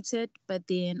submitted, but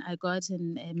then I got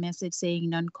a message saying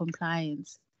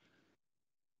non-compliance.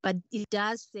 But it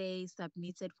does say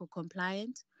submitted for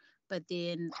compliance, but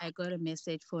then I got a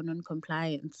message for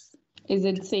non-compliance. Is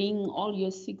it saying all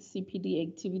your 6 CPD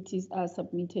activities are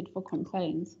submitted for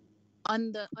compliance?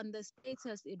 On the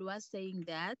status, it was saying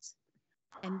that.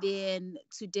 And then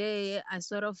today, I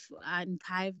sort of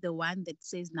archived the one that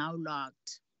says now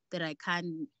logged, that I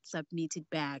can't submit it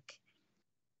back.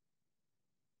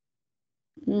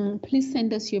 Please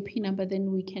send us your PIN number,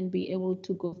 then we can be able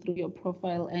to go through your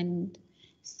profile and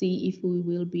see if we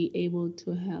will be able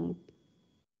to help.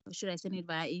 Or should I send it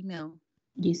via email?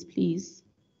 Yes, please.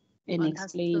 And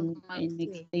explain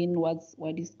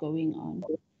what is going on.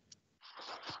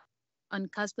 On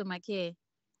customer care?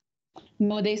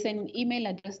 No, there's an email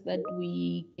address that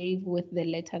we gave with the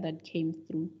letter that came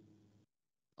through.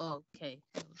 Okay,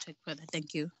 I'll check further.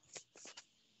 Thank you.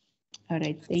 All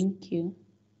right, thank you.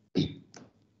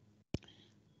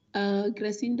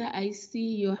 Gracinda, I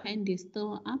see your hand is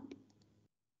still up.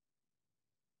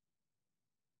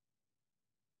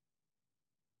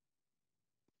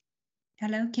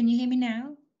 Hello, can you hear me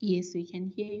now? Yes, we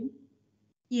can hear you.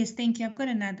 Yes, thank you. I've got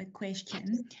another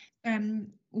question.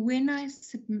 When I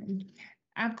submit,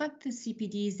 I've got the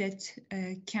CPDs that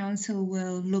council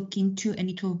will look into, and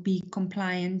it will be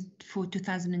compliant for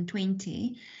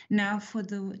 2020. Now for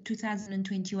the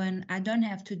 2021, I don't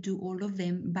have to do all of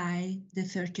them by the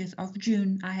 30th of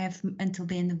June. I have until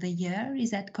the end of the year.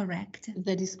 Is that correct?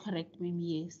 That is correct, ma'am.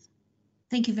 Yes.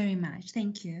 Thank you very much.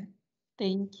 Thank you.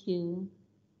 Thank you.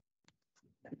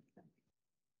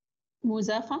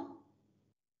 Muzafa?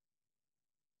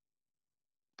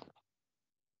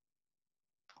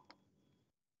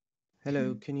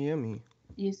 Hello, can you hear me?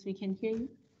 Yes, we can hear you.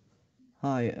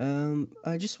 Hi,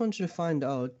 I just wanted to find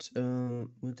out,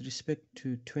 with respect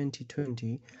to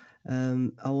 2020,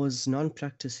 I was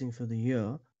non-practicing for the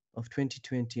year of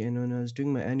 2020, and when I was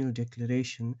doing my annual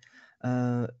declaration,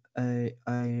 I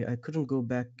couldn't go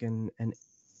back and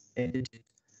edit it.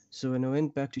 So when I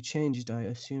went back to change it, I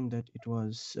assumed that it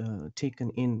was taken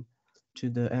in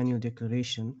to the annual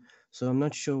declaration. So I'm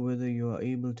not sure whether you are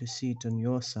able to see it on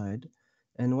your side.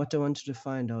 And what I wanted to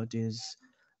find out is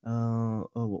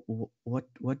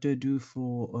what do I do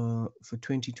for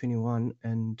 2021,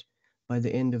 and by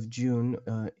the end of June,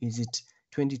 is it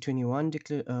 2021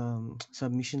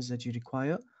 submissions that you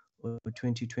require, or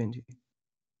 2020?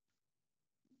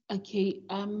 Okay,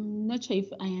 I'm not sure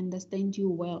if I understand you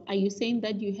well. Are you saying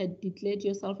that you had declared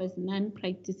yourself as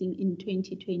non-practicing in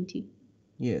 2020?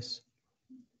 Yes.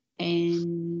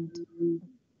 And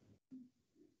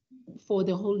for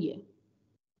the whole year?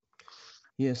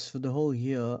 Yes, for the whole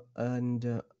year,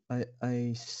 and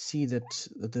I see that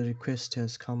the request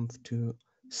has come to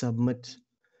submit.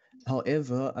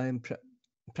 However, I am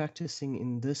practicing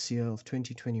in this year of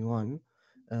 2021,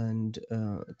 and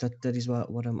that is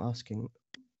what I'm asking.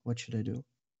 What should I do?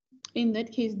 In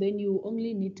that case, then you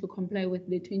only need to comply with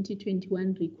the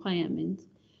 2021 requirements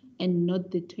and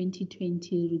not the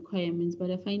 2020 requirements.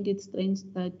 But I find it strange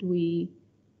that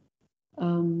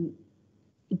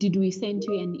did we send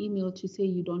you an email to say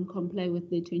you don't comply with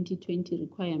the 2020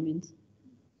 requirements?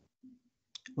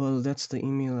 Well, that's the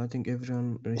email I think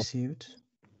everyone received.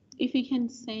 If you can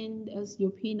send us your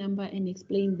P number and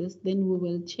explain this, then we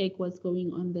will check what's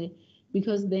going on there.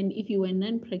 Because then if you were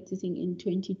non-practicing in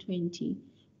 2020,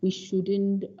 we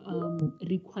shouldn't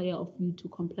require of you to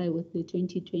comply with the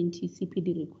 2020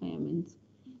 CPD requirements.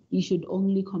 You should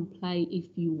only comply if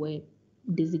you were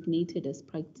designated as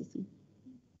practicing.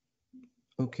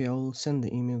 Okay, I'll send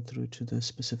the email through to the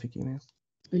specific email.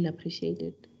 We'll appreciate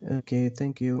it. Okay,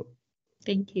 thank you.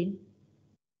 Thank you.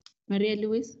 Maria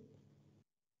Louise?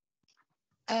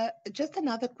 Just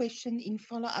another question in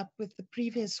follow-up with the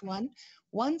previous one.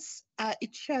 Once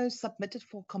it shows submitted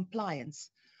for compliance,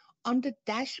 on the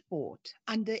dashboard,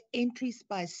 under entries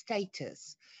by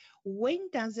status, when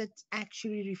does it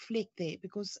actually reflect there?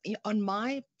 Because on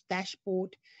my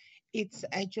dashboard, it's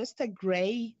just a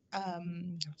gray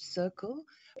circle,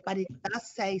 but it does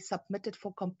say submitted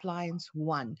for compliance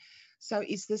 1. So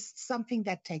is this something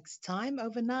that takes time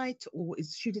overnight, or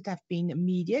should it have been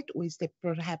immediate, or is there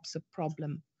perhaps a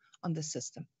problem on the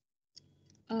system?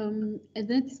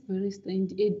 That's very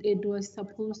strange. It was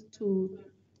supposed to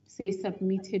say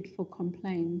submitted for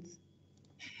compliance.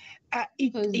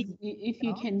 Because if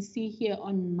you can see here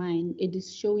on mine, it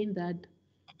is showing that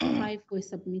 5 were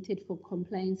submitted for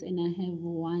compliance and I have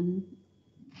 1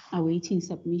 awaiting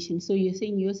submission. So you're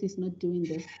saying yours is not doing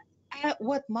this?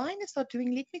 What mine is not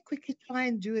doing, let me quickly try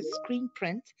and do a screen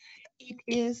print. It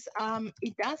is,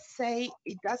 it does say,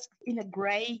 it does in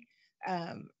gray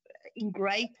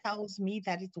tells me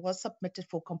that it was submitted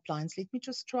for compliance. Let me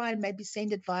just try and maybe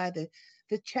send it via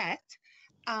the chat.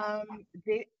 There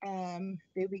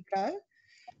we go.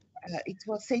 It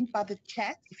was sent by the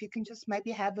chat. If you can just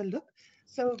maybe have a look.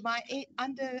 So my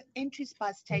under entries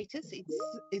by status,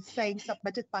 it's saying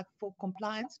submitted for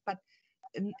compliance, but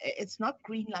it's not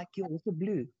green like yours, or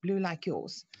blue like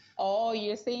yours. Oh,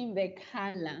 you're saying the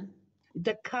color.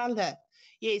 The color,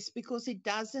 yes, because it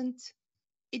doesn't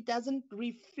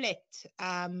reflect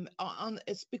on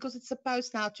it's because it's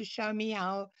supposed now to show me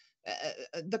how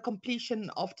the completion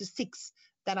of the 6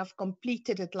 that I've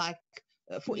completed it, like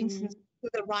for instance, to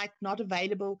the right, not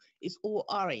available is all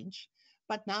orange,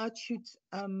 but now it should,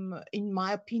 in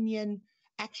my opinion,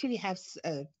 actually have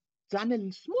done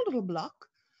a small little block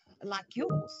like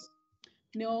yours.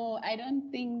 No, I don't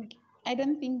think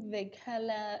the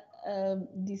color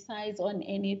decides on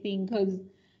anything, because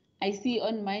I see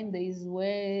on mine there is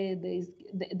where there is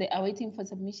the awaiting for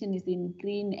submission is in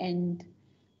green and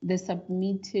the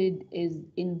submitted is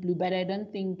in blue, but I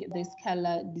don't think this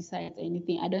color decides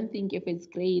anything. I don't think if it's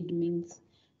gray, it means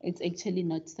it's actually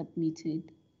not submitted.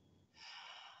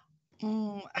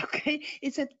 Okay,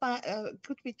 is it by,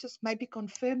 could we just maybe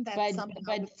confirm that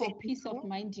But for peace of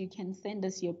mind, you can send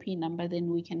us your PIN number, then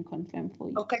we can confirm for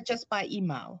you. Okay, just by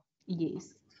email.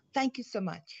 Yes. Thank you so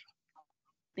much.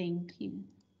 Thank you.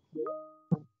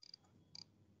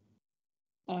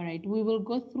 All right, we will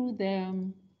go through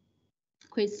the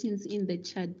questions in the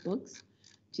chat box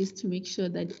just to make sure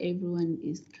that everyone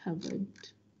is covered.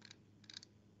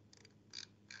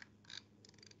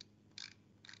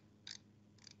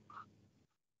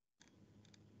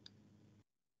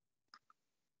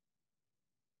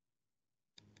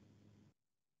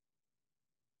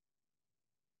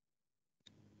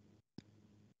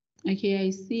 Okay, I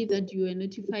see that you were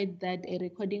notified that a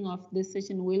recording of this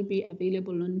session will be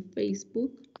available on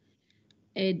Facebook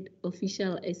at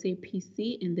official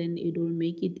SAPC, and then it will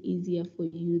make it easier for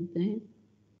you there.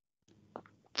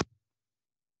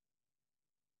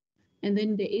 And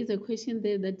then there is a question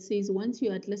there that says, once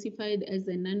you are classified as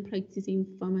a non-practicing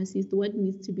pharmacist, what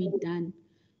needs to be done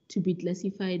to be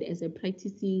classified as a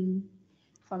practicing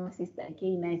pharmacist?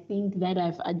 Again, I think that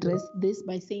I've addressed this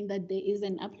by saying that there is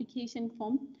an application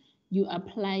form. You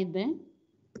apply there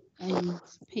and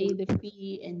pay the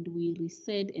fee, and we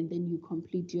reset, and then you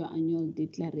complete your annual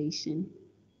declaration.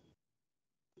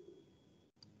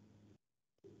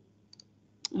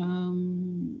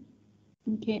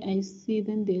 Okay, I see.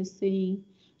 Then they're saying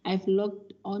I've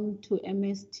logged on to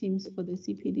MS Teams for the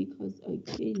CPD course.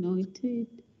 Okay, noted.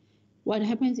 What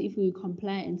happens if we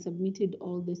comply and submitted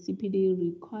all the CPD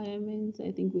requirements?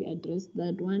 I think we addressed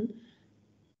that one.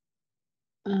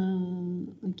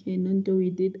 Okay, Nanto, we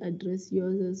did address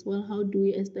yours as well. How do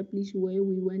we establish where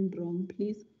we went wrong,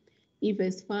 please? If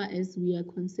as far as we are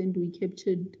concerned, we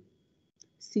captured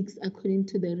 6 according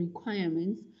to the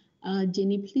requirements.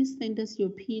 Jenny, please send us your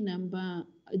P number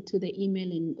to the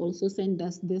email and also send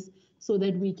us this so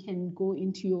that we can go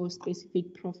into your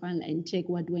specific profile and check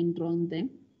what went wrong there.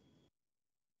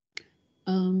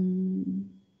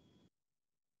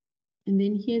 And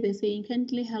then here they're saying,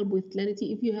 kindly help with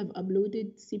clarity. If you have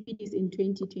uploaded CPDs in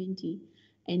 2020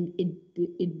 and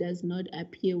it does not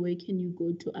appear, where can you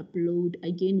go to upload?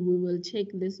 Again, we will check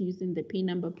this using the P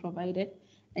number provided,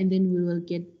 and then we will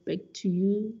get back to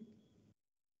you.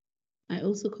 I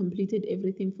also completed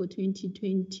everything for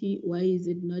 2020. Why is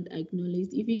it not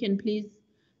acknowledged? If you can please,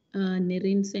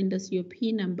 Nerine, send us your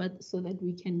P number so that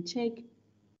we can check.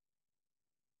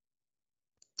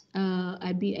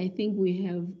 Abi, I think we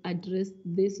have addressed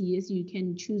this. Yes, you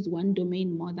can choose one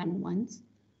domain more than once.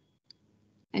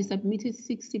 I submitted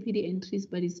 6 CPD entries,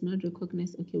 but it's not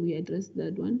recognized. Okay, we addressed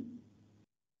that one.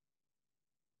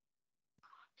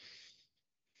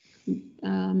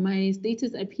 My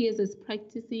status appears as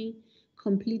practicing.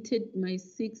 Completed my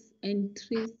 6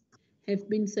 entries have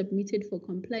been submitted for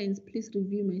compliance. Please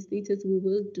review my status. We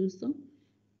will do so.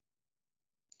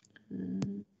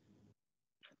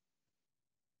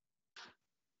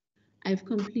 I've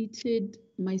completed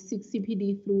my 6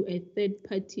 CPD through a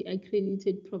third-party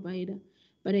accredited provider,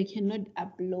 but I cannot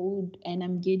upload, and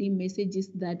I'm getting messages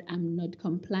that I'm not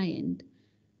compliant.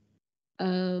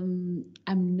 I'm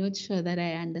not sure that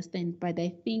I understand, but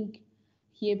I think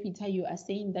here, Peter, you are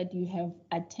saying that you have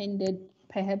attended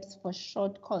perhaps for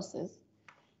short courses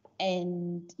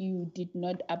and you did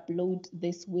not upload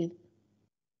this with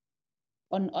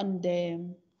on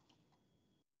the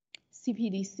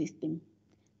CPD system.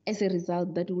 As a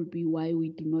result, that will be why we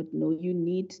do not know. You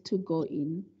need to go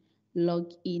in,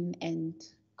 log in, and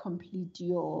complete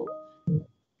your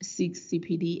 6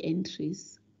 CPD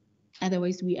entries.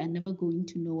 Otherwise, we are never going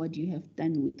to know what you have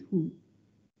done with whom.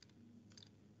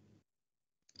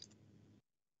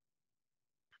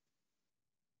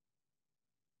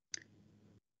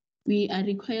 We are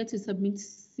required to submit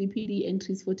CPD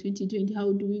entries for 2020.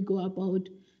 How do we go about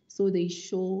so they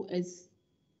show as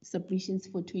submissions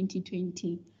for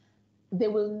 2020? They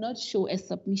will not show as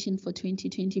submission for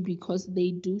 2020 because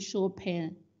they do show per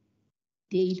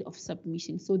date of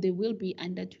submission. So they will be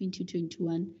under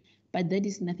 2021, but that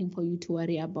is nothing for you to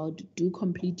worry about. Do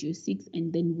complete your 6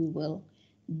 and then we will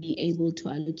be able to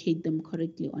allocate them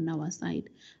correctly on our side.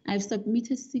 I've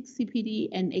submitted 6 CPD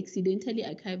and accidentally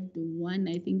archived 1.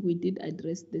 I think we did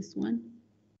address this one.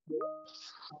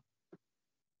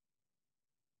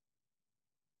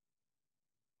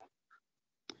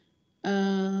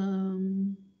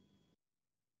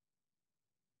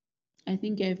 I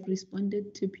think I've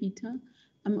responded to Peter.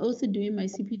 I'm also doing my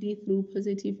CPD through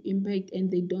Positive Impact, and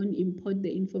they don't import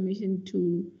the information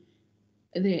to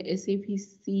the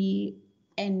SAPC,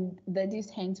 and that is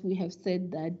hence we have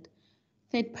said that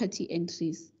third-party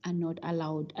entries are not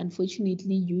allowed.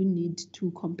 Unfortunately, you need to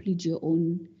complete your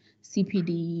own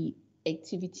CPD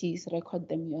activities, record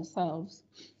them yourselves.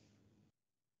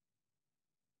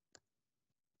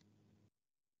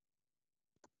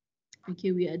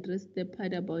 Okay, we addressed the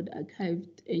part about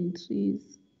archived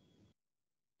entries.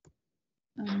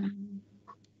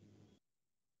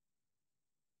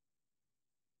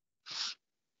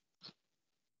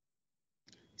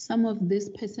 Some of this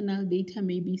personal data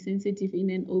may be sensitive in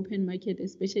an open market,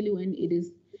 especially when it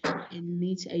is a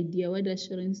niche idea. What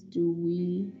assurance do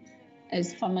we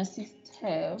as pharmacists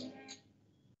have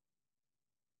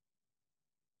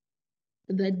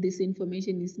that this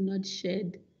information is not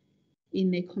shared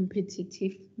in a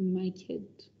competitive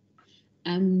market?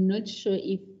 I'm not sure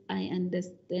if I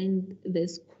understand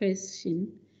this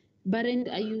question.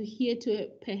 Barend, are you here to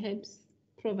perhaps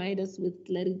provide us with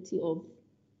clarity of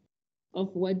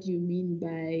what you mean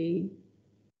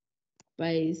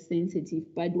by sensitive?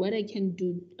 But what I can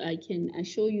do, I can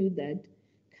assure you that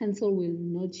council will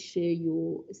not share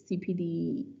your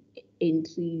CPD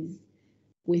entries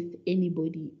with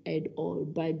anybody at all.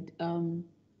 But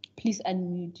please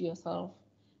unmute yourself.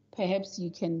 Perhaps you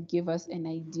can give us an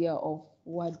idea of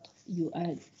what you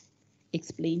are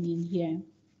explaining here.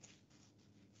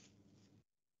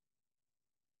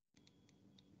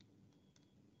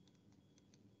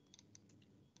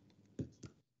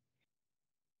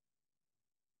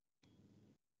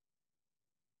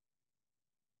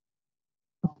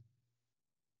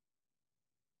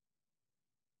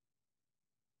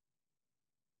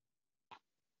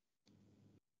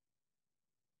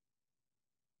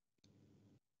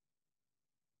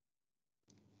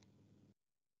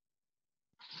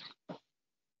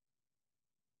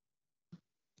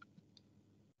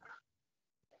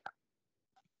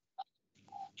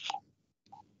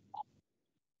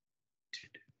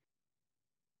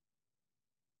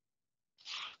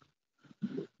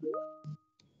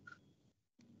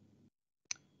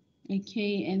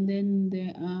 Okay, and then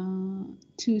there are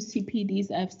 2 CPDs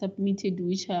I've submitted,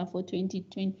 which are for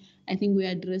 2020. I think we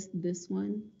addressed this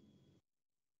one.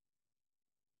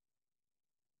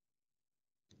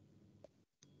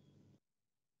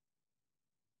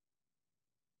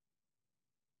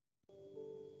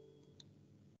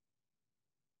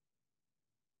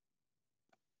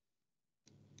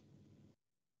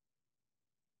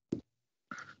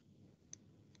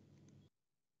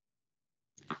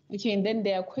 Okay, and then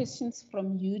there are questions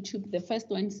from YouTube. The first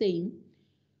one saying,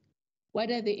 what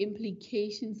are the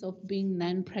implications of being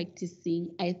non-practicing?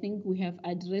 I think we have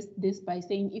addressed this by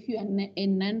saying if you are a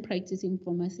non-practicing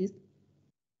pharmacist,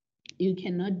 you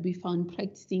cannot be found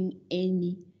practicing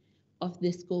any of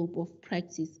the scope of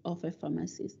practice of a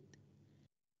pharmacist.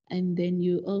 And then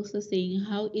you're also saying,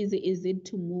 how easy is it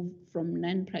to move from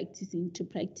non-practicing to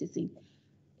practicing?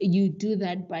 You do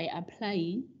that by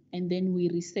applying, and then we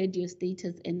reset your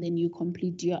status, and then you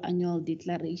complete your annual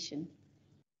declaration.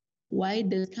 Why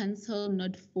does council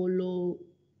not follow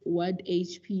what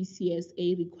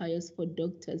HPCSA requires for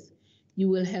doctors? You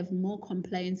will have more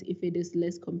compliance if it is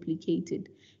less complicated.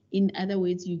 In other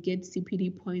words, you get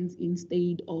CPD points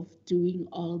instead of doing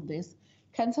all this.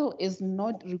 Council is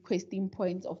not requesting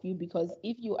points of you, because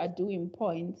if you are doing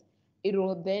points, it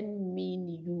will then mean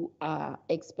you are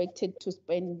expected to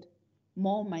spend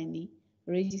more money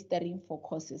registering for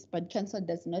courses. But council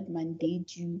does not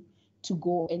mandate you to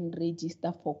go and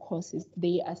register for courses.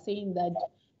 They are saying that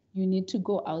you need to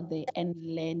go out there and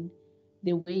learn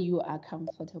the way you are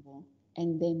comfortable,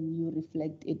 and then you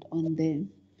reflect it on the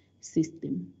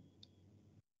system.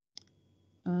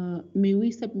 May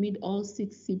we submit all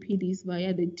 6 CPDs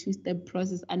via the 2-step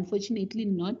process? Unfortunately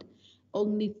not.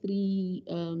 Only 3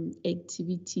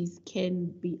 activities can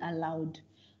be allowed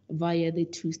via the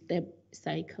 2-step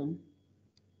cycle.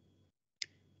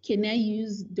 Can I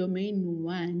use domain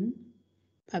 1,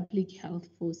 public health,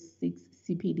 for 6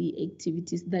 CPD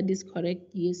activities? That is correct.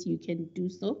 Yes, you can do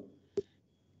so.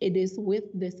 It is with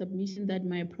the submission that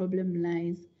my problem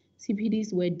lies.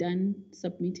 CPDs were done,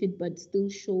 submitted, but still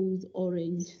shows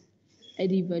orange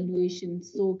at evaluation.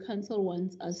 So council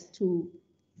wants us to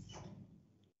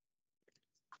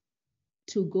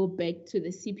go back to the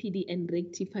CPD and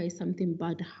rectify something,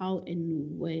 but how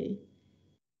and where?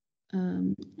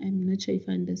 I'm not sure if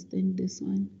I understand this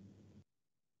one.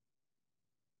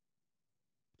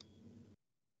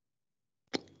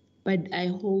 But I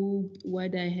hope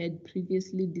what I had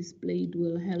previously displayed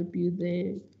will help you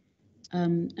there.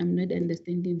 I'm not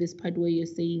understanding this part where you're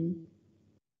saying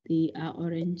They are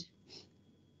orange.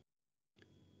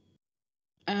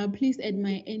 Please add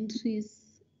my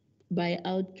entries by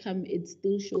outcome. It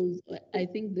still shows. I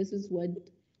think this is what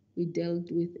we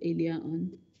dealt with earlier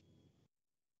on.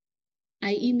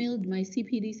 I emailed my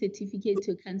CPD certificate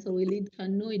to cancel. Will it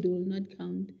count? No, it will not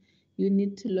count. You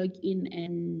need to log in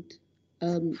and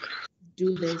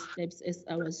do the steps as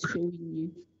I was showing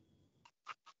you.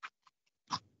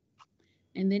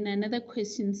 And then another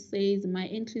question says, my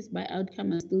entries by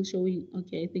outcome are still showing.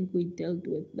 Okay, I think we dealt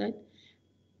with that.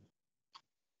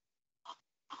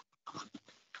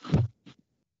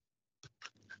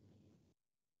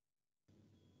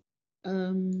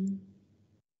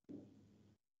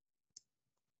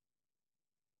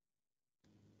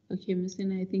 Okay,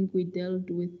 Musina, I think we dealt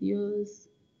with yours.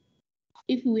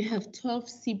 If we have 12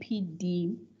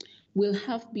 CPD, will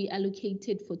half be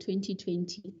allocated for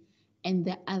 2020 and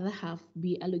the other half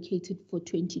be allocated for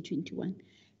 2021.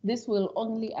 This will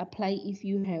only apply if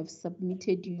you have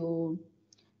submitted your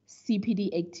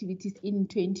CPD activities in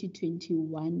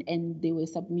 2021 and they were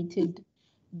submitted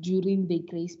during the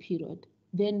grace period.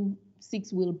 Then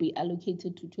 6 will be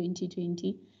allocated to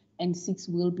 2020 and 6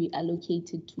 will be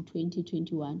allocated to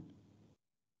 2021.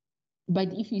 But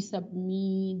if you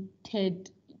submitted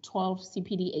 12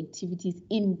 CPD activities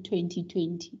in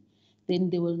 2020, then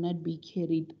they will not be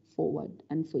carried forward,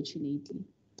 unfortunately.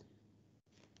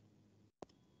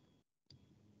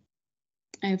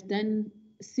 I've done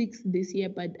 6 this year,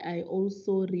 but I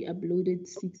also re-uploaded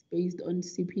 6 based on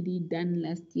CPD done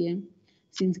last year.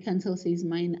 Since Council says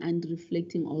mine aren't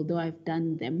reflecting, although I've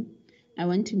done them, I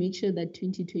want to make sure that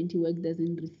 2020 work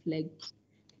doesn't reflect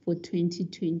for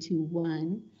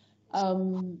 2021.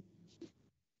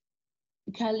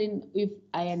 Carlin, if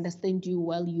I understand you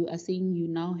well, you are saying you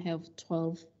now have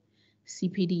 12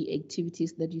 CPD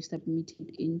activities that you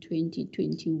submitted in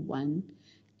 2021,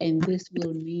 and this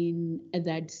will mean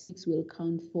that 6 will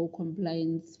count for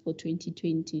compliance for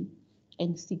 2020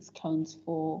 and 6 counts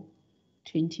for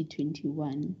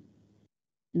 2021.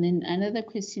 And then another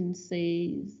question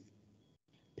says,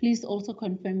 please also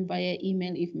confirm via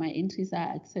email if my entries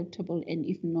are acceptable, and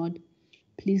if not,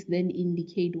 please then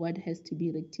indicate what has to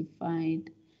be rectified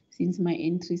since my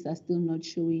entries are still not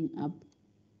showing up.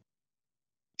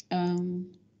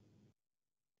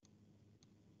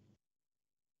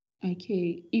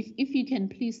 Okay, if you can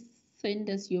please send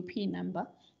us your PIN number,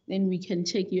 then we can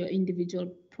check your individual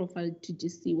profile to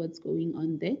just see what's going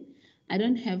on there. I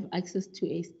don't have access to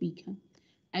a speaker.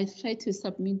 I tried to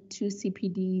submit 2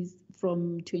 CPDs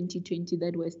from 2020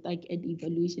 that were stuck at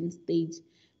evaluation stage.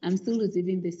 I'm still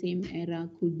receiving the same error,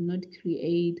 could not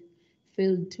create,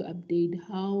 failed to update.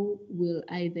 How will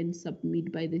I then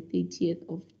submit by the 30th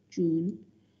of June?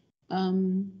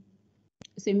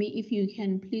 Semi, if you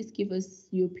can please give us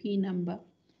your PIN number,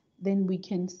 then we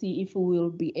can see if we will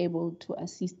be able to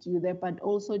assist you there, but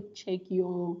also check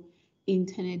your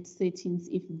internet settings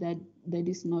if that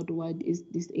is not what is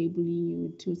disabling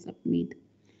you to submit.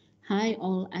 Hi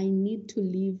all, I need to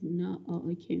leave now. Oh,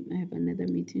 okay, I have another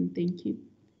meeting. Thank you.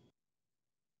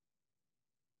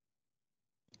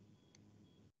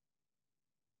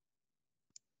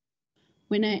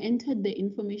 When I entered the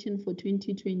information for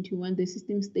 2021, the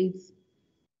system states,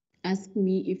 ask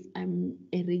me if I'm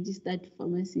a registered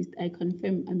pharmacist. I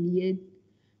confirm I'm yet.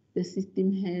 The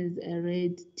system has a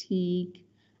red tick.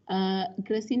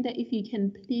 Gracinda, if you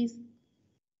can please,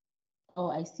 oh,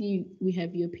 I see we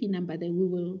have your PIN number there. We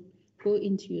will go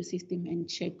into your system and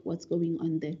check what's going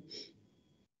on there.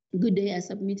 Good day, I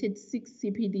submitted 6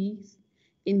 CPDs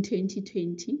in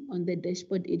 2020. On the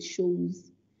dashboard, it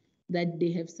shows that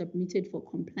they have submitted for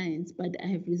compliance, but I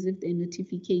have received a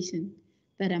notification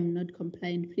that I'm not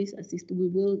compliant. Please assist. We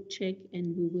will check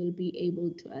and we will be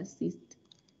able to assist.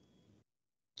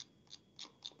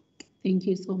 Thank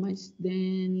you so much.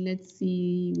 Then let's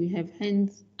see, we have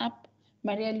hands up.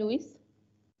 Maria Louise.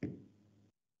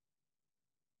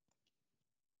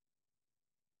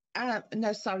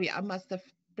 No, sorry, I must have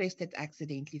pressed it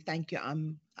accidentally. Thank you.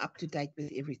 I'm up to date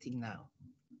with everything now.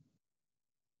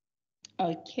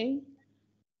 Okay.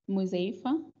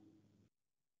 Muzaifa.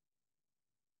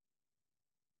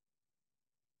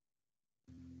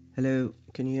 Hello,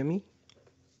 can you hear me?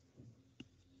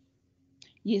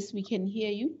 Yes, we can hear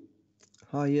you.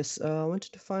 Hi, yes, I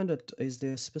wanted to find out, is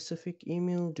there a specific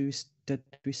email that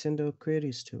we send our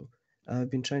queries to?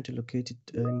 I've been trying to locate it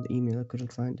in the email. I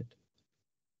couldn't find it.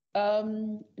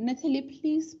 Natalie,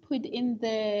 please put in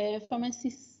the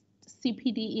Pharmacists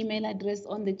CPD email address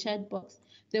on the chat box.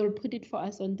 They will put it for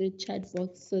us on the chat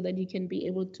box so that you can be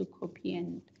able to copy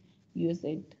and use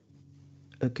it.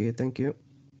 Okay, thank you.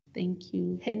 Thank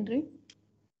you. Henry?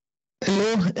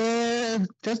 Hello,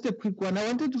 just a quick one. I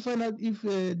wanted to find out if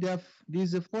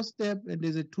there's a 4-step and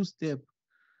there's a 2-step.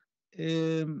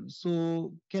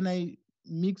 So can I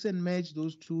mix and match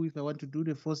those two if I want to do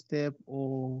the 4-step,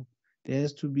 or there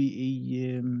has to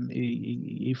be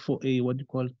a what do you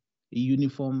call, a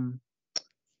uniform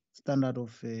standard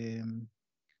of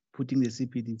putting the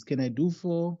CPDs? Can I do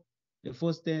the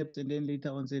 4 steps and then later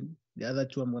on say the other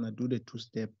 2 I'm gonna do the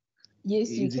 2-step?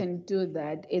 Yes, you can do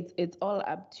that. It's all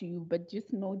up to you, but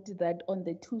just note that on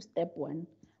the 2-step one,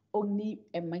 only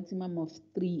a maximum of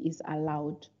 3 is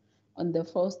allowed. On the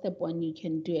 4-step one, you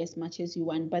can do as much as you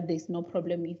want, but there's no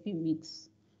problem if you mix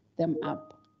them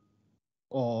up.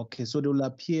 Oh, okay. So they will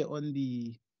appear on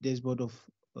the dashboard of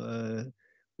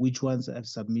which ones I've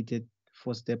submitted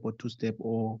 4-step or 2-step,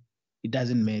 or it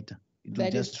doesn't matter.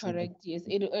 That is correct. Yes,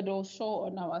 it'll show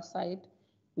on our site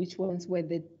which ones were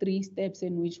the 3 steps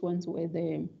and which ones were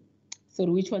the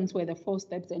 4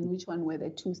 steps and which one were the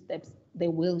 2 steps. They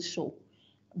will show,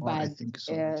 but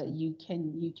you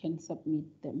can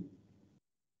submit them.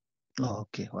 Oh,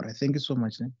 okay. All right. Thank you so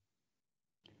much.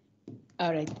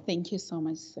 All right. Thank you so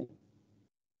much, sir.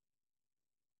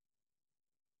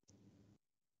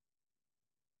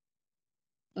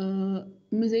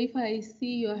 Muzaifa, I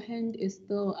see your hand is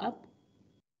still up.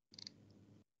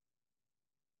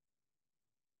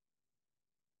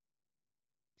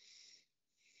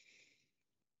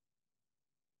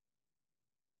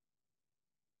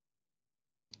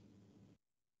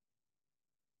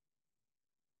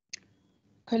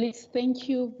 Colleagues, thank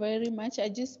you very much. I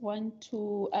just want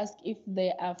to ask if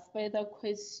there are further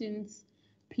questions.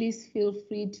 Please feel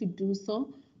free to do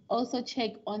so. Also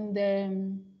check on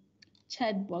the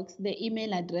chat box. The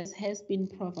email address has been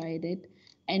provided,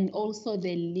 and also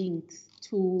the links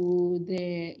to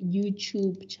the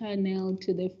YouTube channel,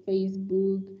 to the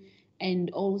Facebook,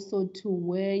 and also to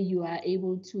where you are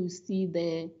able to see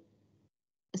the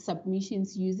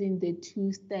submissions using the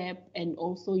 2-step and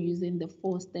also using the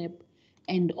 4-step,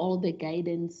 and all the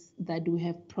guidance that we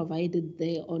have provided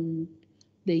there on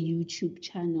the YouTube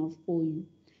channel for you.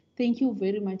 Thank you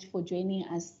very much for joining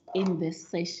us in this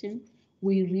session.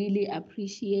 We really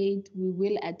appreciate. We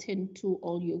will attend to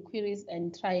all your queries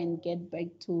and try and get back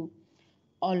to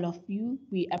all of you.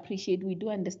 We appreciate. We do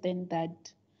understand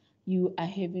that you are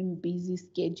having busy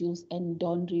schedules and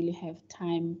don't really have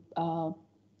time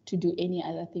to do any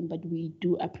other thing, but we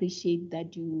do appreciate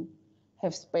that you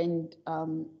have spent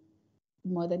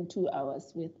more than 2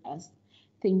 hours with us.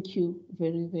 Thank you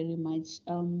very, very much.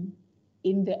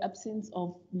 In the absence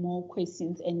of more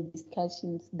questions and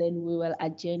discussions, then we will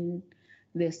adjourn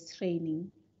this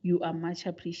training. You are much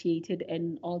appreciated,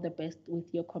 and all the best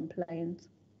with your compliance.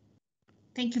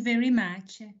 Thank you very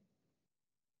much.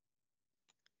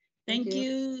 Thank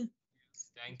you.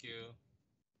 Thank you.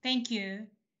 Thank you.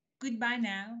 Goodbye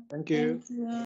now. Thank you. Thank you.